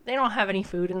 They don't have any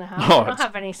food in the house. They don't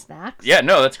have any snacks. Yeah,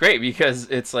 no, that's great because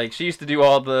it's like she used to do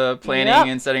all the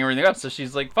planning and setting everything up. So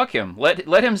she's like, fuck him.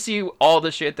 Let him see all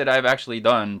the shit that I've actually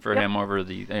done for him over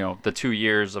the 2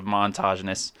 years of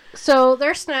montageness. So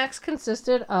their snacks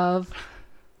consisted of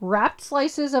wrapped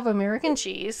slices of American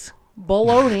cheese,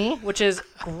 bologna, which is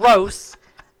gross,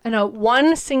 and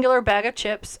one singular bag of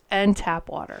chips and tap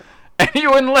water. And he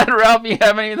wouldn't let Ralphie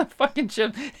have any of the fucking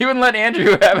chips. He wouldn't let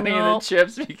Andrew have any of the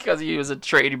chips because he was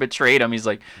he betrayed him. He's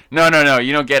like, no,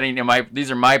 you don't get any of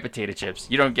these are my potato chips.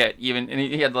 You don't get even, and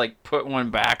he had to like put one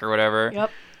back or whatever.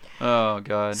 Yep. Oh,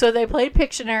 God. So they played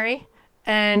Pictionary,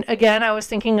 and again, I was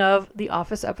thinking of the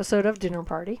Office episode of Dinner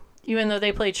Party. Even though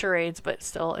they played charades, but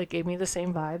still, it gave me the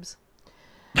same vibes.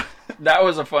 That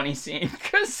was a funny scene,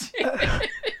 because...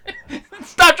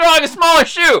 Stop drawing a smaller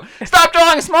shoe! Stop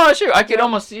drawing a smaller shoe! I could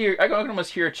almost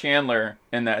hear Chandler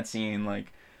in that scene,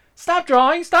 like, stop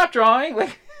drawing!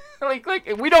 Like,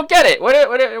 like we don't get it. What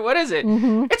is it?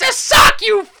 Mm-hmm. It's a sock,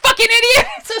 you fucking idiot!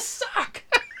 It's a sock!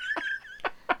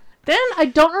 Then I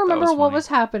don't remember what was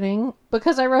happening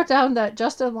because I wrote down that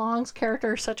Justin Long's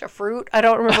character is such a fruit. I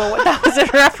don't remember what that was in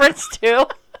reference to.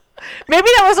 Maybe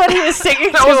that was what he was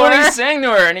singing to her. That was what he sang to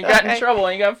her, and he got in trouble,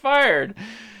 and he got fired.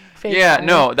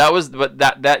 No, that was, but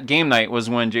that game night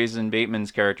was when Jason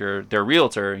Bateman's character, their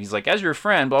realtor, he's like, as your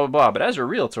friend, blah, blah, blah, but as your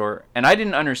realtor, and I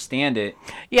didn't understand it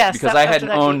because I hadn't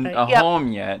owned a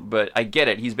home yet, but I get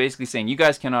it. He's basically saying, you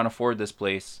guys cannot afford this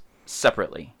place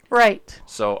separately. Right.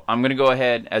 So I'm going to go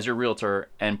ahead as your realtor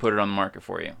and put it on the market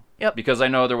for you. Yep. Because I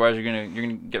know otherwise you're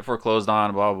gonna get foreclosed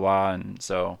on, blah, blah, blah, and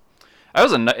so... It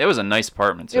was a nice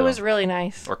apartment, too. It was really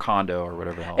nice. Or condo, or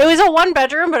whatever the hell. It was a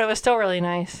 1-bedroom, but it was still really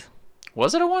nice.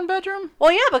 Was it a 1-bedroom?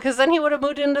 Well, yeah, because then he would have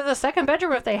moved into the 2nd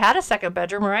bedroom if they had a 2nd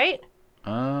bedroom, right?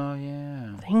 Oh,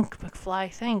 yeah. Think,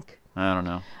 McFly, think. I don't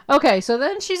know. Okay, so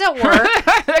then she's at work.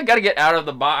 I gotta get out of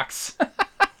the box.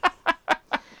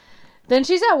 Then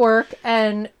she's at work,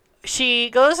 and she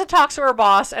goes to talk to her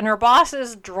boss, and her boss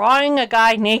is drawing a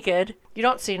guy naked. You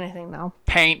don't see anything, though.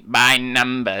 Paint by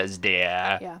numbers,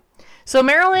 dear. Yeah. So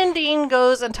Marilyn Dean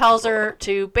goes and tells her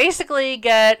to basically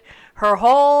get her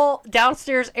whole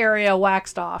downstairs area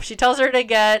waxed off. She tells her to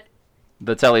get...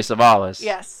 The Telly Savalas.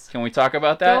 Yes. Can we talk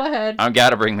about that? Go ahead. I've got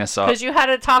to bring this up. Because you had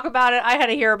to talk about it, I had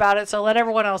to hear about it, so let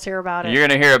everyone else hear about it. You're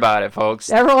going to hear about it, folks.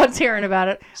 Everyone's hearing about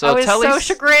it. So I was so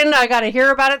chagrined, I got to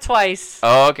hear about it twice.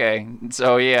 Oh, okay.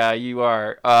 So, yeah, you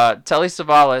are. Telly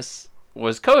Savalas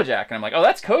was Kojak, and I'm like, oh,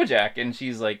 that's Kojak. And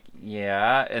she's like,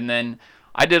 yeah. And then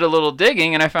I did a little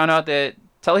digging, and I found out that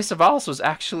Telly Savalas was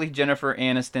actually Jennifer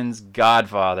Aniston's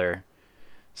godfather.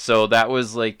 So that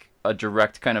was like a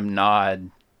direct kind of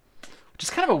nod.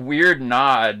 Just kind of a weird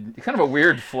nod, kind of a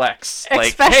weird flex.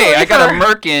 Like, hey, I got a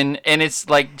merkin, and it's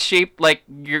like shaped like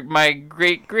my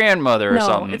great grandmother or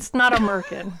something. No, it's not a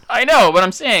merkin. I know, but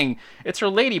I'm saying it's her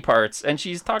lady parts, and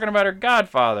she's talking about her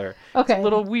godfather. Okay, it's a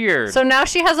little weird. So now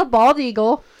she has a bald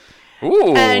eagle.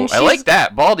 Ooh, I like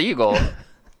that bald eagle.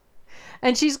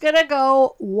 And she's gonna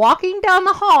go walking down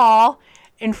the hall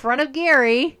in front of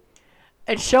Gary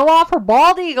and show off her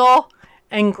bald eagle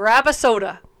and grab a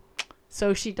soda.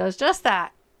 So she does just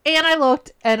that. And I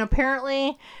looked, and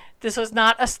apparently this was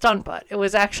not a stunt butt. It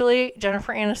was actually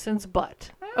Jennifer Aniston's butt,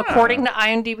 according to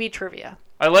IMDb trivia.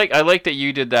 I like that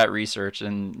you did that research,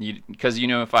 and because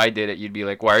if I did it, you'd be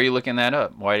like, why are you looking that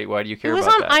up? Why do you care about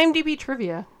that? It was on IMDb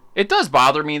trivia. It does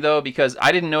bother me though, because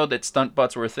I didn't know that stunt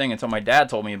butts were a thing until my dad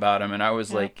told me about them, and I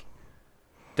was like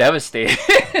devastated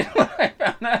when I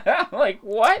found that out. Like,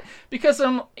 what? Because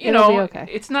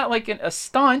it's not like a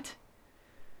stunt.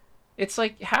 It's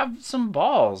like, have some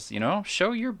balls,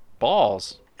 show your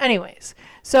balls. Anyways,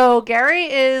 so Gary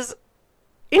is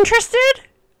interested,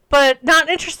 but not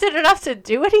interested enough to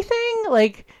do anything,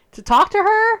 like to talk to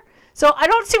her. So I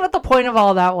don't see what the point of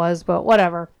all that was, but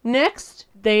whatever. Next,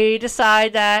 they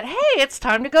decide that, hey, it's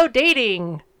time to go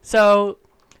dating. So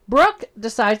Brooke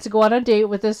decides to go on a date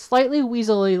with this slightly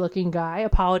weaselly looking guy.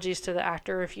 Apologies to the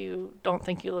actor if you don't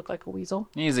think you look like a weasel.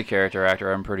 He's a character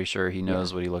actor. I'm pretty sure he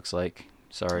knows what he looks like.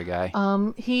 Sorry, guy.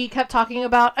 He kept talking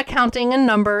about accounting and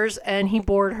numbers, and he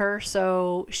bored her,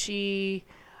 so she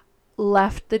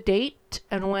left the date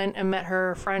and went and met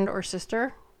her friend or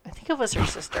sister. I think it was her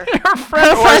sister. Her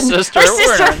friend or sister. Her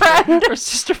sister friend. Her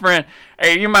sister friend.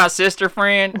 Hey, you my sister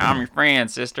friend? I'm your friend,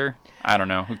 sister. I don't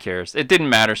know. Who cares? It didn't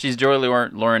matter. She's Joy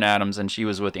Lauren Adams, and she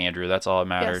was with Andrew. That's all that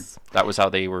mattered. Yes. That was how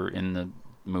they were in the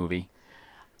movie.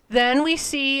 Then we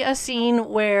see a scene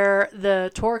where the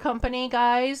tour company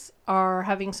guys are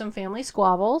having some family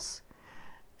squabbles.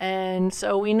 And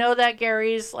so we know that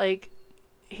Gary's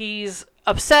he's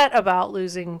upset about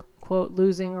losing, quote,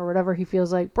 losing or whatever he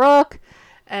feels like Brooke.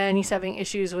 And he's having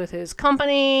issues with his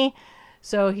company.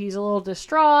 So he's a little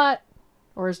distraught,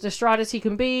 or as distraught as he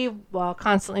can be, while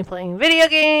constantly playing video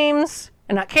games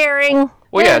and not caring.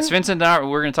 Well, yeah, it's Vincent D'Onofrio.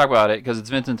 We're going to talk about it because it's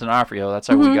Vincent D'Onofrio. That's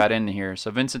how we got into here.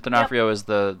 So Vincent D'Onofrio is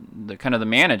the kind of the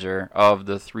manager of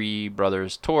the Three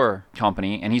Brothers tour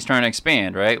company, and he's trying to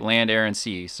expand, right? Land, air, and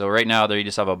sea. So right now they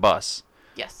just have a bus.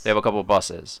 Yes. They have a couple of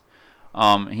buses.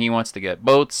 He wants to get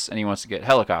boats, and he wants to get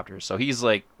helicopters. So he's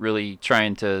really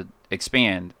trying to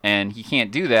expand, and he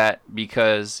can't do that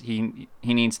because he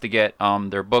needs to get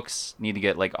their books need to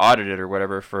get audited or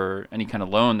whatever for any kind of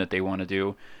loan that they want to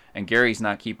do. And Gary's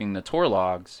not keeping the tour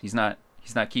logs. He's not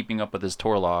keeping up with his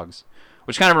tour logs,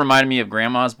 which kind of reminded me of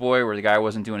Grandma's Boy, where the guy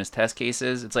wasn't doing his test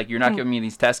cases. It's like, you're not giving me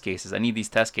these test cases. I need these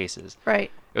test cases. Right.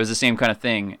 It was the same kind of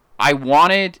thing. I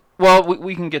wanted. Well,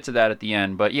 we can get to that at the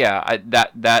end, but yeah,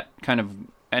 that kind of.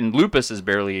 And Lupus is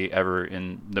barely ever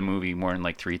in the movie more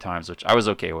than 3 times, which I was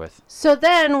okay with. So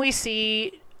then we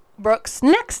see Brooke's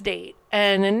next date,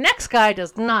 and the next guy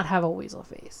does not have a weasel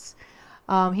face.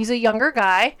 He's a younger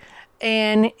guy,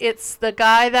 and it's the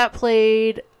guy that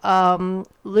played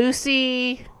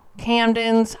Lucy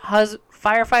Camden's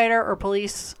firefighter or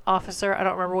police officer, I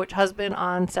don't remember which husband,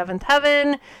 on Seventh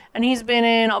Heaven, and he's been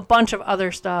in a bunch of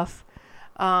other stuff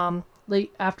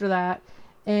late after that.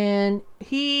 And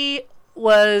he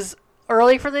was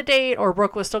early for the date, or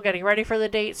Brooke was still getting ready for the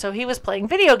date, so he was playing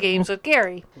video games with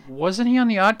Gary. Wasn't he on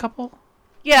The Odd Couple?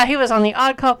 Yeah, he was on The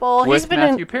Odd Couple. With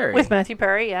Matthew Perry. With Matthew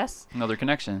Perry, yes. Another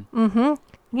connection. Mm-hmm.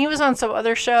 He was on some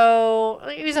other show.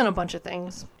 He was in a bunch of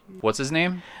things. What's his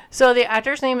name? So the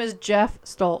actor's name is Jeff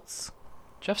Stoltz.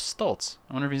 Jeff Stoltz.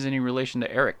 I wonder if he's any relation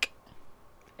to Eric.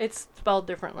 It's spelled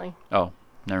differently. Oh,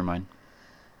 never mind.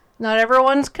 Not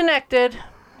everyone's connected.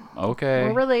 Okay.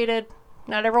 We're related.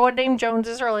 Not everyone named Jones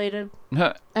is related.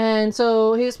 And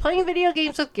so he was playing video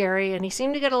games with Gary, and he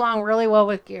seemed to get along really well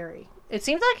with Gary. It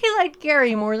seems like he liked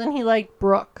Gary more than he liked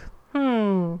Brooke.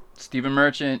 Stephen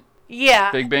Merchant.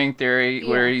 Yeah. Big Bang Theory,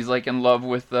 where he's in love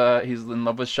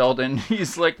with Sheldon.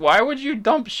 He's like, why would you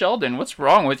dump Sheldon? What's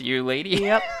wrong with you, lady?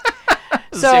 Yep.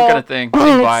 The same kind of thing.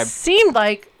 Same vibe. It seemed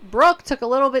like Brooke took a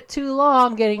little bit too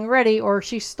long getting ready, or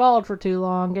she stalled for too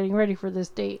long getting ready for this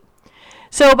date.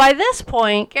 So by this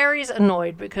point, Gary's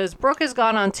annoyed because Brooke has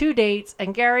gone on 2 dates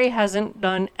and Gary hasn't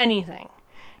done anything.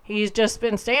 He's just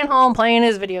been staying home playing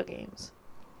his video games.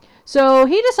 So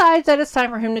he decides that it's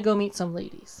time for him to go meet some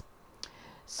ladies.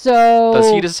 So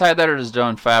does he decide that, or does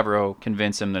Jon Favreau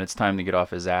convince him that it's time to get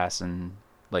off his ass and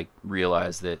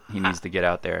realize that he needs to get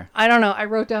out there? I don't know. I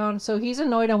wrote down, so he's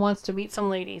annoyed and wants to meet some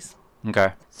ladies.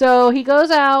 Okay. So he goes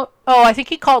out. Oh, I think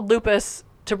he called Lupus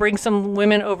to bring some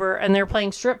women over, and they're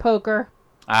playing strip poker.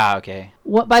 Ah, okay.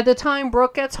 By the time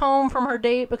Brooke gets home from her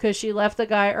date, because she left the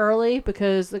guy early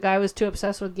because the guy was too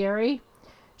obsessed with Gary,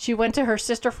 she went to her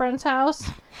sister friend's house,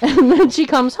 and then she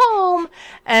comes home,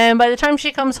 and by the time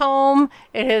she comes home,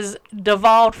 it has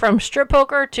devolved from strip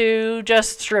poker to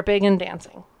just stripping and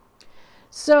dancing.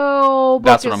 So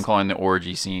that's what I'm calling the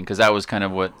orgy scene, because that was kind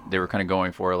of what they were kind of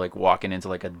going for, walking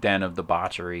into a den of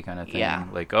debauchery kind of thing. Yeah.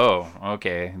 Oh,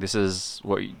 okay, this is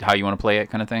how you want to play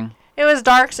it kind of thing. It was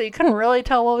dark, so you couldn't really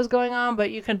tell what was going on,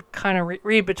 but you could kind of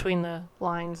read between the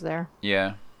lines there.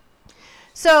 Yeah.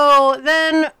 So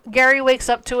then Gary wakes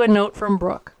up to a note from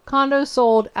Brooke. Condo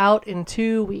sold out in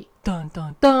 2 weeks. Dun,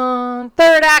 dun, dun.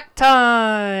 Third act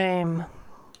time.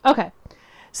 Okay.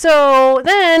 So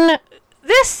then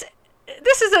this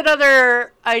is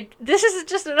another this is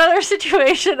just another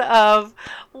situation of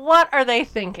what are they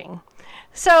thinking?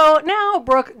 So now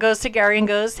Brooke goes to Gary and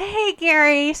goes, "Hey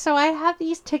Gary, so I have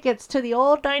these tickets to the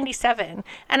old 97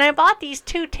 and I bought these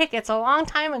 2 tickets a long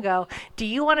time ago. Do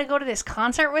you want to go to this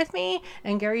concert with me?"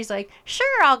 And Gary's like,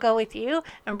 "Sure, I'll go with you."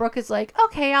 And Brooke is like,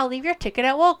 "Okay, I'll leave your ticket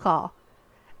at will call."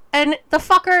 And the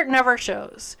fucker never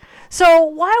shows. So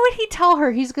why would he tell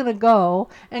her he's going to go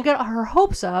and get her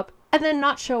hopes up and then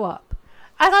not show up?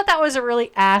 I thought that was a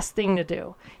really ass thing to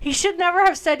do. He should never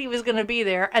have said he was going to be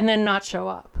there and then not show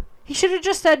up. He should have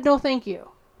just said no thank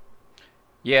you.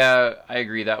 Yeah, I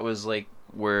agree. That was like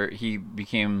where he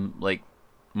became like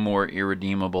more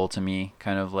irredeemable to me.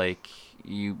 Kind of like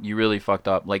you really fucked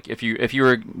up. Like if you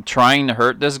were trying to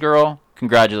hurt this girl,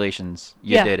 congratulations,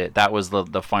 you did it. That was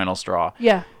the final straw.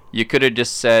 Yeah. You could have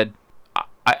just said,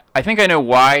 I think I know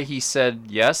why he said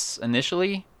yes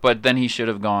initially, but then he should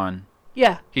have gone.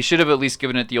 Yeah. He should have at least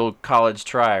given it the old college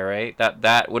try, right?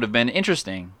 That would have been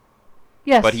interesting.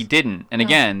 Yes. But he didn't. And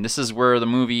again, this is where the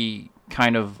movie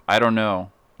kind of, I don't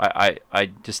know.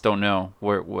 I just don't know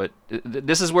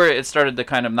this is where it started to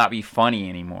kind of not be funny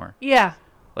anymore. Yeah.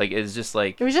 Like, it's just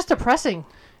like... It was just depressing.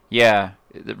 Yeah.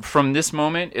 From this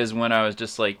moment is when I was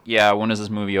just like, yeah, when is this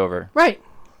movie over? Right.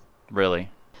 Really.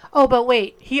 Oh, but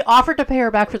wait. He offered to pay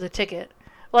her back for the ticket.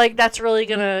 Like, that's really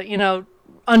gonna,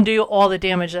 undo all the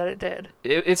damage that it did.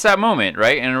 It's that moment,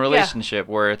 right? In a relationship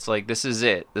where it's like, this is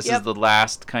it. This is the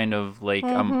last kind of, like,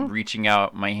 I'm reaching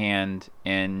out my hand,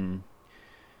 and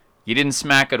you didn't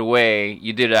smack it away.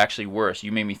 You did actually worse.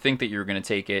 You made me think that you were going to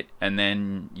take it, and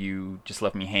then you just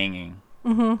left me hanging.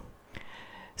 Mm-hmm.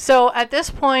 So at this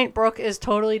point, Brooke is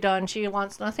totally done. She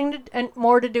wants nothing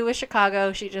more to do with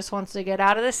Chicago. She just wants to get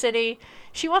out of the city.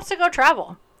 She wants to go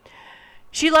travel.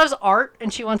 She loves art,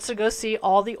 and she wants to go see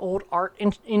all the old art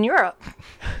in Europe.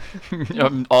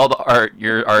 All the art.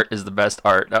 Your art is the best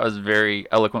art. That was very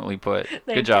eloquently put.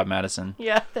 Good job, Madison.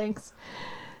 Yeah, thanks.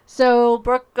 So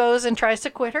Brooke goes and tries to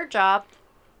quit her job,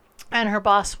 and her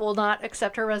boss will not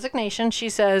accept her resignation. She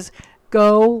says,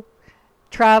 "Go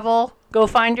travel. Go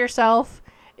find yourself.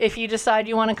 If you decide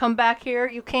you want to come back here,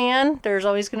 you can. There's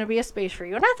always going to be a space for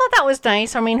you." And I thought that was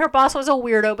nice. I mean, her boss was a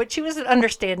weirdo, but she was an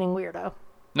understanding weirdo.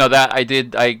 No, that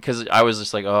because I was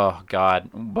just like, oh, God.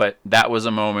 But that was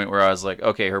a moment where I was like,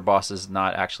 okay, her boss is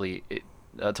not actually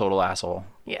a total asshole.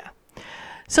 Yeah.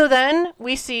 So then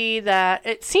we see that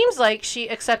it seems like she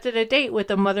accepted a date with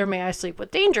the Mother May I Sleep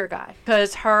with Danger guy.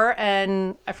 Because her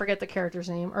and, I forget the character's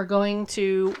name, are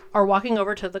walking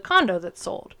over to the condo that's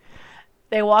sold.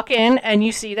 They walk in, and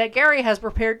you see that Gary has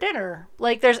prepared dinner.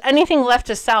 Like, there's anything left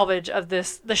to salvage of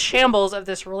the shambles of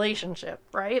this relationship,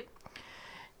 right?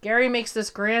 Gary makes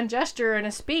this grand gesture in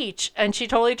a speech, and she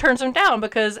totally turns him down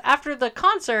because after the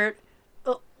concert,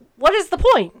 what is the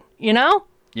point,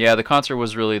 Yeah, the concert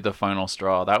was really the final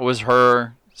straw. That was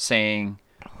her saying,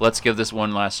 let's give this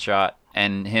one last shot,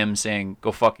 and him saying,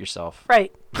 go fuck yourself.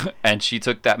 Right. And she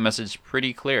took that message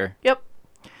pretty clear. Yep.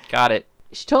 Got it.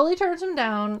 She totally turns him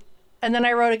down. And then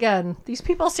I wrote again, these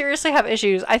people seriously have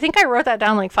issues. I think I wrote that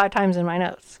down like 5 times in my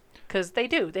notes. Because they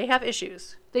do. They have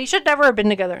issues. They should never have been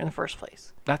together in the first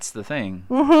place. That's the thing.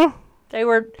 Mm-hmm.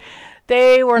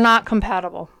 They were not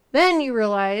compatible. Then you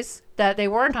realize that they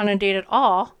weren't on a date at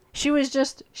all. She was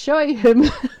just showing him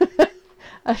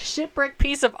a shitbrick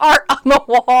piece of art on the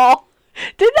wall.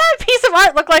 Did that piece of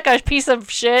art look like a piece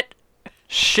of shit?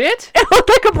 Shit? It looked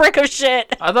like a brick of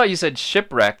shit. I thought you said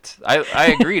shipwrecked.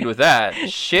 I agreed with that.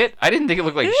 Shit? I didn't think it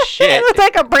looked like shit. It looked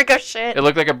like a brick of shit. It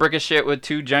looked like a brick of shit with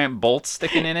 2 giant bolts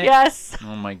sticking in it? Yes.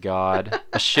 Oh my God.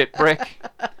 A shit brick?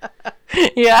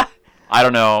 Yeah. I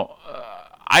don't know.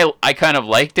 I kind of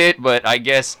liked it, but I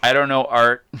guess I don't know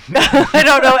art. I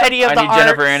don't know any of the arts. I need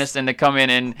Jennifer Aniston to come in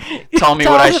and tell me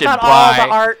what I should buy. All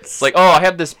the arts. It's like, oh, I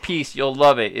have this piece. You'll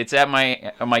love it. It's at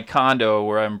my condo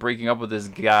where I'm breaking up with this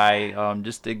guy.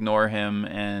 Just ignore him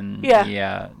and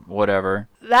yeah, whatever.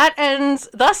 Thus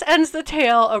ends the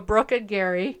tale of Brooke and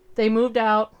Gary. They moved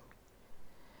out.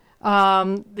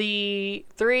 The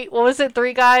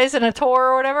 3 guys in a tour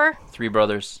or whatever? 3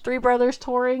 brothers. 3 brothers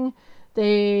touring.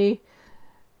 They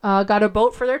got a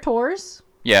boat for their tours.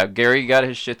 Yeah, Gary got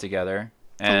his shit together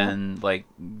and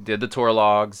did the tour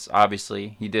logs.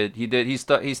 Obviously, he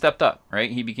stepped up,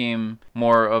 right? He became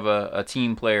more of a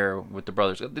team player with the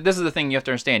brothers. This is the thing you have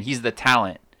to understand. He's the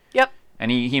talent. Yep.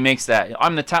 And he makes that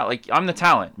I'm the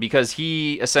talent because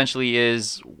he essentially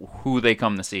is who they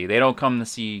come to see. They don't come to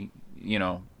see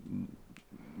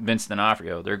Vince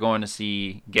D'Onofrio. They're going to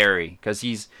see Gary because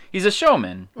he's a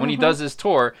showman. When he does his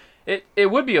tour,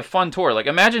 it would be a fun tour. Like,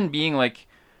 imagine being like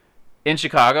in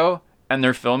Chicago and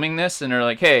they're filming this and they're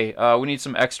like, hey, we need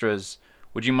some extras.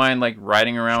 Would you mind like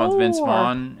riding around with Vince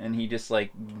Vaughn and he just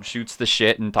like shoots the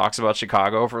shit and talks about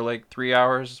Chicago for like 3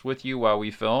 hours with you while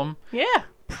we film? Yeah.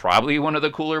 Probably one of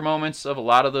the cooler moments of a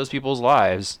lot of those people's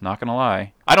lives. Not gonna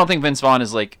lie. I don't think Vince Vaughn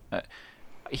is like.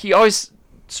 He always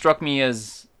struck me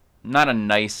as not a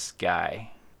nice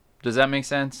guy. Does that make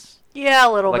sense? Yeah,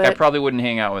 a little bit. Like I probably wouldn't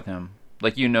hang out with him.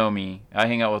 Like you know me, I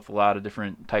hang out with a lot of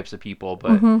different types of people,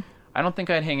 but I don't think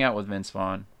I'd hang out with Vince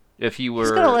Vaughn if he were.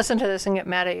 He's gonna listen to this and get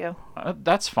mad at you.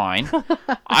 That's fine.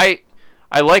 I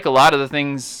like a lot of the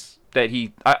things that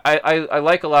he. I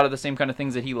like a lot of the same kind of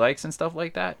things that he likes and stuff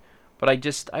like that. But I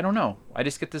don't know. I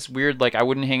just get this weird, like, I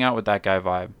wouldn't hang out with that guy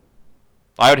vibe.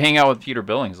 I would hang out with Peter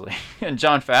Billingsley and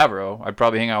Jon Favreau. I'd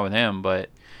probably hang out with him, but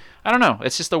I don't know.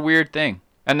 It's just a weird thing.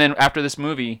 And then after this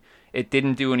movie, it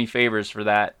didn't do any favors for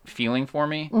that feeling for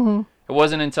me. It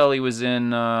wasn't until he was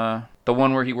in the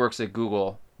one where he works at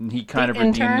Google. He kind of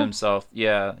redeemed himself.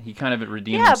 Yeah, he kind of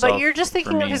redeemed himself. Yeah, but you're just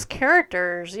thinking of his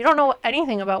characters. You don't know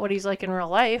anything about what he's like in real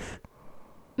life.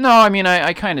 No, I mean,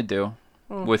 I kind of do.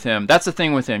 With him. That's the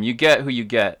thing with him. You get who you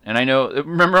get. And I know,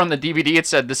 remember on the DVD it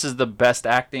said this is the best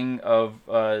acting of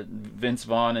Vince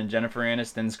Vaughn and Jennifer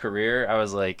Aniston's career. I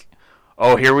was like,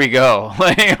 oh, here we go.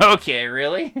 Like, okay,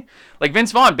 really? Like,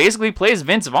 Vince Vaughn basically plays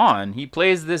Vince Vaughn. He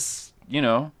plays this,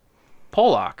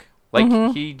 Pollock.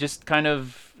 Like, he just kind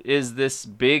of is this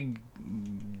big,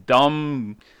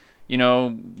 dumb,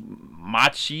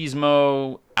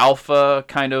 machismo, alpha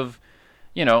kind of,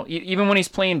 even when he's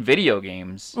playing video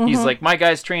games, he's like, my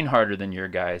guys train harder than your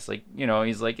guys. Like,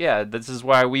 he's like, yeah, this is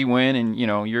why we win. And,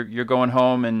 you're going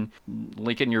home and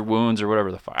licking your wounds or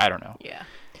whatever the fuck. I don't know. Yeah.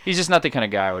 He's just not the kind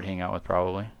of guy I would hang out with,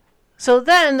 probably. So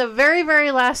then the very, very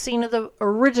last scene of the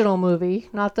original movie,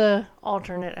 not the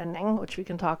alternate ending, which we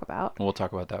can talk about. We'll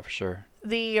talk about that for sure.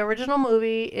 The original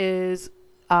movie is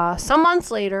some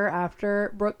months later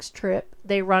after Brooke's trip.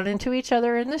 They run into each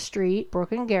other in the street,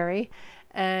 Brooke and Gary.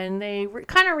 And they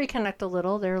kind of reconnect a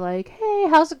little. They're like, hey,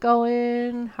 how's it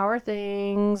going? How are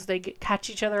things? They catch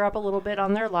each other up a little bit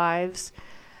on their lives.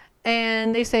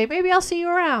 And they say, maybe I'll see you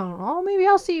around. Oh, maybe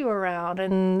I'll see you around.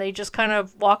 And they just kind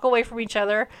of walk away from each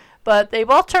other. But they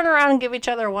both turn around and give each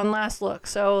other one last look.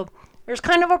 So there's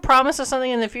kind of a promise of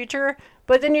something in the future.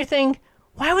 But then you think,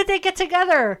 why would they get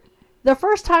together? The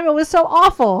first time it was so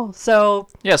awful. So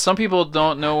yeah, some people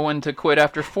don't know when to quit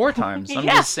after 4 times. I'm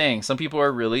just saying, some people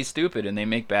are really stupid and they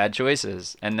make bad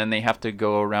choices, and then they have to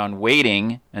go around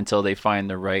waiting until they find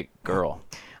the right girl.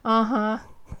 And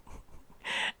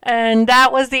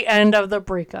that was the end of the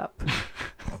breakup.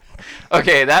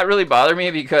 Okay, that really bothered me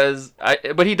because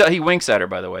but he winks at her,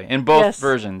 by the way, in both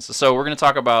versions. So we're gonna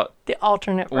talk about the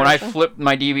alternate version. When I flipped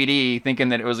my DVD thinking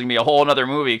that it was gonna be a whole other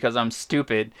movie because I'm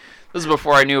stupid. This is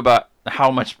before I knew about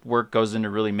how much work goes into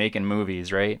really making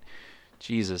movies, right?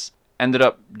 Jesus. Ended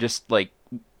up just like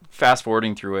fast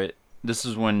forwarding through it. This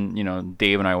is when,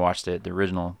 Dave and I watched it the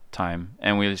original time,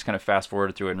 and we just kind of fast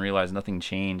forwarded through it and realized nothing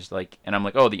changed. Like, and I'm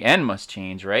like, oh, the end must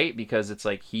change, right? Because it's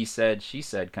like he said, she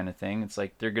said kind of thing. It's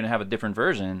like they're going to have a different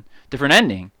version, different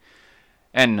ending.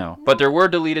 And no. But there were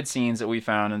deleted scenes that we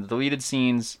found, and the deleted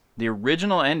scenes, the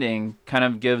original ending kind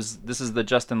of gives, this is the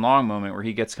Justin Long moment where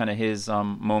he gets kind of his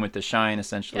moment to shine,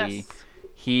 essentially. Yes.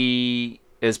 He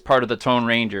is part of the Tone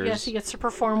Rangers. Yes, he gets to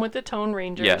perform with the Tone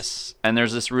Rangers. Yes, and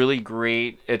there's this really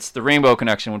great, it's the Rainbow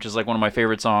Connection, which is like one of my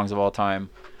favorite songs of all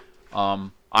time.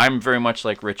 I'm very much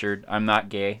like Richard. I'm not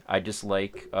gay. I just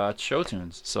like show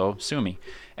tunes, so sue me.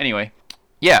 Anyway,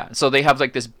 yeah, so they have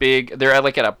like this big, they're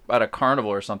at a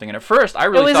carnival or something, and at first I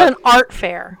really thought... It was an art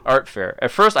fair. Art fair. At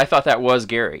first I thought that was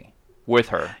Gary with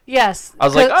her. Yes. I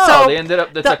was like, oh, they ended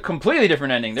up, that's a completely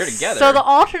different ending. They're together. So the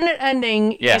alternate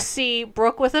ending, you see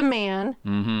Brooke with a man,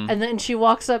 and then she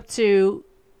walks up to,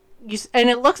 and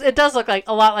it does look like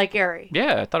a lot like Gary.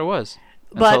 Yeah, I thought it was.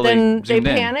 But then they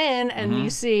pan in, and you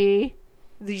see,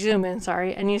 zoom in,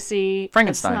 sorry, and you see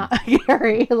Frankenstein. It's not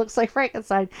Gary. It looks like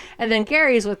Frankenstein. And then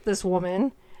Gary's with this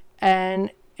woman,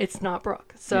 and it's not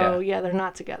Brooke. So yeah, they're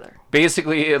not together.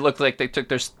 Basically, it looked like they took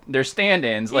their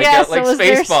stand-ins, like yes, like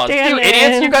Spaceballs. You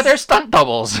idiots, you got their stunt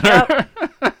doubles. Yep.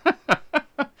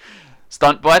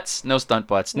 Stunt butts? No stunt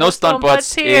butts. No stunt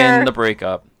butts in the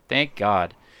breakup. Thank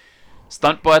God.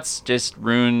 Stunt butts just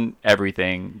ruin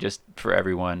everything, just for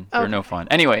everyone. They're no fun.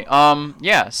 Anyway,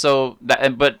 yeah. So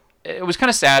that, but it was kind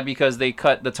of sad because they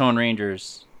cut the Tone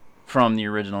Rangers from the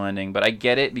original ending. But I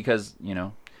get it because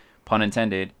pun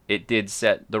intended, it did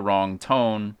set the wrong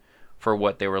tone for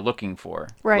what they were looking for.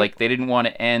 Right. Like, they didn't want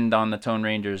to end on the Tone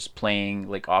Rangers playing,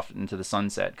 like, off into the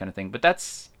sunset kind of thing. But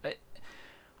that's...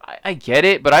 I get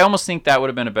it, but I almost think that would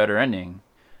have been a better ending.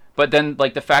 But then,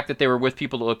 like, the fact that they were with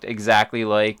people that looked exactly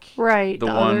like the one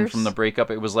others. from the breakup,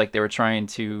 it was like they were trying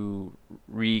to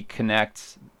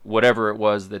reconnect whatever it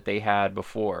was that they had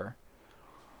before.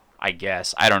 I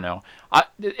guess. I don't know.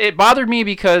 It bothered me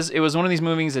because it was one of these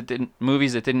movies that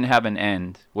didn't have an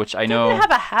end, which I know... Didn't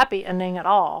have a happy ending at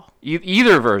all.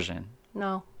 Either version.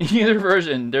 No. Either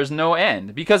version, there's no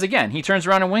end. Because, again, he turns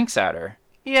around and winks at her.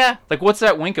 Yeah. Like, what's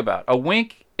that wink about? A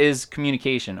wink is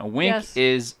communication. A wink Yes.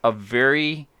 is a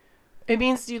very... It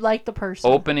means you like the person.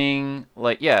 Opening,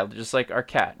 like, yeah, just like our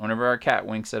cat. Whenever our cat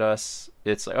winks at us,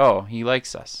 it's like, oh, he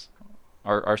likes us.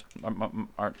 Our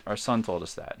son told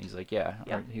us that. He's like, yeah.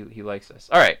 He likes us.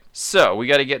 All right, so we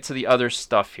got to get to the other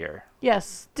stuff here.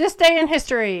 Yes, this day in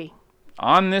history.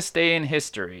 On this day in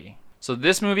history. So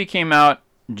this movie came out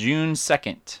June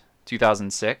 2nd,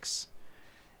 2006.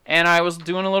 And I was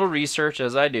doing a little research,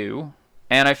 as I do.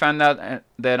 And I found out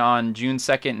that on June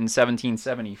 2nd in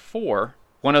 1774,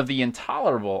 one of the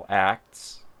intolerable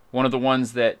acts, one of the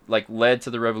ones that like led to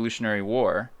the Revolutionary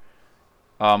War,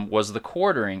 was the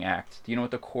Quartering Act. Do you know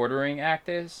what the Quartering Act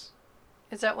is?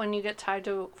 Is that when you get tied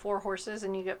to 4 horses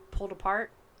and you get pulled apart?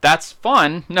 That's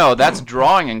fun. No, that's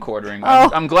drawing and quartering.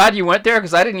 Oh. I'm glad you went there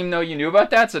because I didn't even know you knew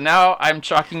about that. So now I'm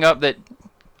chalking up that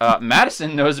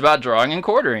Madison knows about drawing and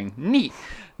quartering. Neat.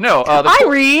 No, I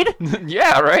read.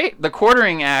 Yeah, right. The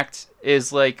Quartering Act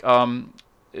is like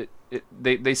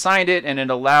they signed it and it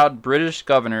allowed British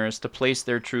governors to place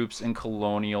their troops in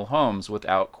colonial homes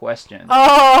without question.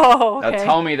 Oh, okay. Now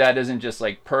tell me that isn't just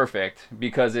like perfect,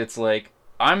 because it's like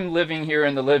I'm living here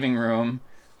in the living room.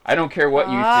 I don't care what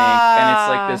you think, and it's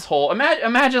like this whole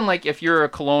imagine like if you're a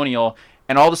colonial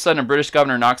and all of a sudden a British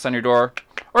governor knocks on your door,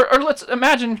 or let's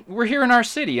imagine we're here in our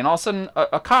city and all of a sudden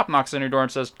a cop knocks on your door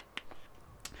and says,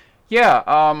 yeah,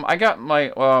 I got my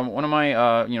one of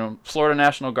my Florida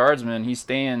National Guardsmen. He's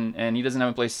staying and he doesn't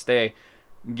have a place to stay.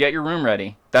 Get your room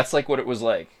ready. That's like what it was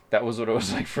like. That was what it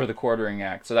was like for the Quartering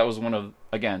Act. So that was one of,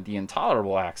 again, the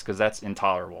intolerable acts, because that's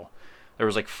intolerable. There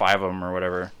was like 5 of them or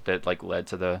whatever that like led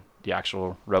to the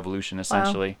actual revolution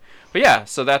essentially. Wow. But yeah,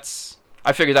 so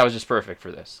I figured that was just perfect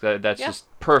for this. That's just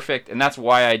perfect, and that's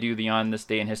why I do the On This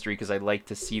Day in History, because I like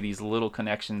to see these little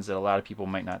connections that a lot of people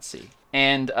might not see.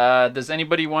 And does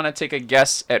anybody want to take a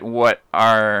guess at what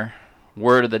our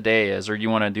word of the day is, or do you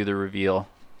want to do the reveal?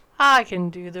 I can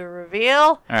do the reveal.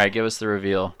 All right, give us the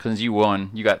reveal, because you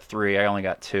won. You got 3. I only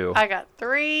got 2. I got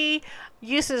 3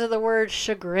 uses of the word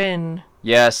chagrin.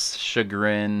 Yes,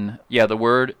 chagrin. Yeah, the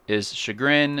word is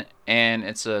chagrin, and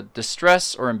it's a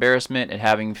distress or embarrassment at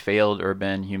having failed or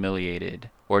been humiliated,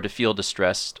 or to feel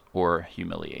distressed or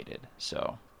humiliated.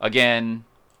 So, again,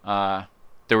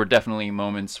 there were definitely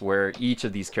moments where each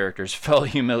of these characters felt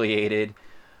humiliated.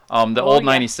 Old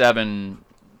 97,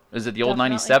 is it the old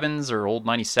 97s or old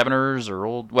 97ers or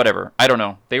old whatever? I don't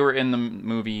know. They were in the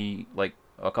movie like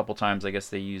a couple times. I guess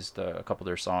they used a couple of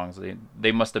their songs.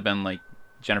 They must have been like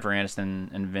Jennifer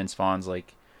Aniston and Vince Vaughn's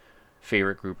like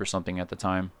favorite group or something at the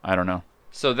time. I don't know.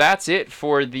 So that's it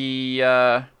for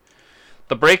the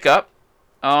breakup.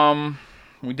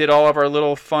 We did all of our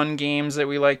little fun games that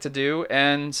we like to do,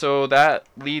 and so that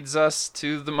leads us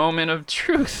to the moment of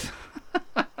truth.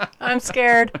 I'm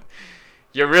scared.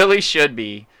 You really should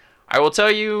be. I will tell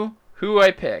you who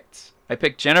I picked. I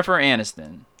picked Jennifer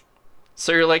Aniston.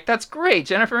 So you're like, that's great,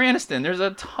 Jennifer Aniston. There's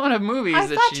a ton of movies that she's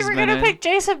been in. I thought you were going to pick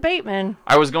Jason Bateman.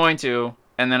 I was going to,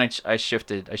 and then I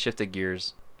shifted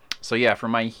gears. So yeah, for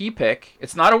my he pick,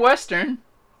 it's not a Western.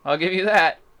 I'll give you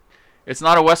that. It's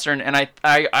not a Western, and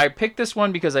I picked this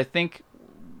one because I think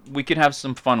we can have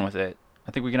some fun with it.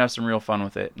 I think we can have some real fun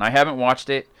with it. And I haven't watched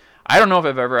it. I don't know if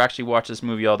I've ever actually watched this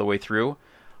movie all the way through.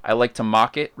 I like to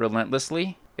mock it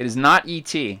relentlessly. It is not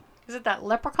E.T. Is it that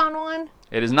Leprechaun one?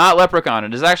 It is not Leprechaun.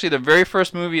 It is actually the very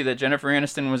first movie that Jennifer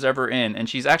Aniston was ever in, and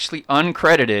she's actually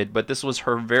uncredited, but this was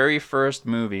her very first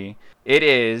movie. It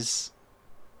is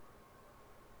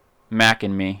Mac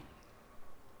and Me.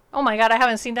 Oh my god, I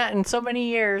haven't seen that in so many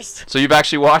years. So you've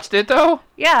actually watched it though?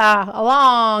 Yeah, a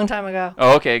long time ago.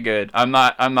 Oh, okay, good. I'm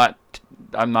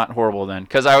not horrible then,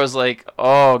 because I was like,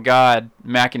 oh god,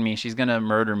 Mac and Me, she's gonna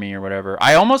murder me or whatever.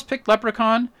 I almost picked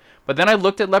Leprechaun, but then I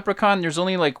looked at Leprechaun. There's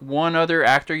only like one other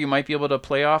actor you might be able to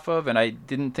play off of, and I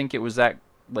didn't think it was that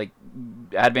like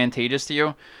advantageous to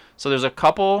you. So there's a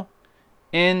couple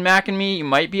in Mac and Me you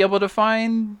might be able to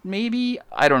find, maybe.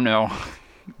 I don't know.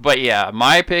 But yeah,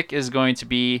 my pick is going to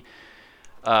be,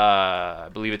 I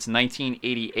believe it's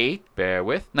 1988. Bear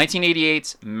with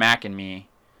 1988's Mac and Me,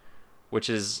 which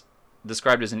is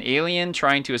described as an alien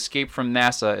trying to escape from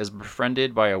NASA is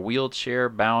befriended by a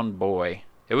wheelchair-bound boy.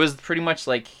 It was pretty much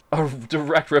like a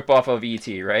direct ripoff of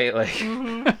E.T., right? Like,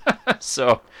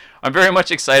 so I'm very much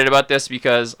excited about this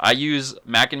because I use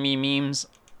Mac and Me memes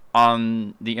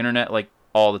on the internet like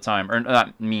all the time, or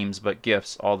not memes, but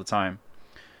GIFs all the time.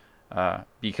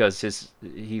 Because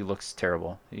he looks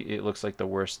terrible. It looks like the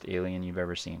worst alien you've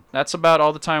ever seen. That's about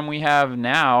all the time we have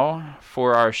now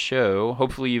for our show.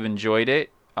 Hopefully you've enjoyed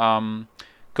it.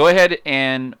 Go ahead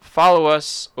and follow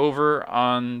us over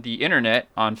on the internet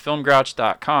on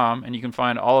filmgrouch.com, and you can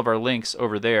find all of our links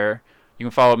over there. You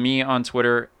can follow me on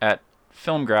Twitter at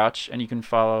filmgrouch, and you can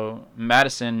follow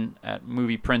Madison at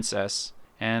Movie Princess.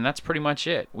 And that's pretty much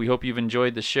it. We hope you've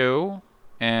enjoyed the show,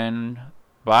 and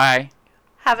bye.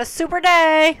 Have a super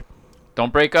day.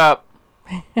 Don't break up.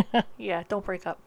 Yeah, don't break up.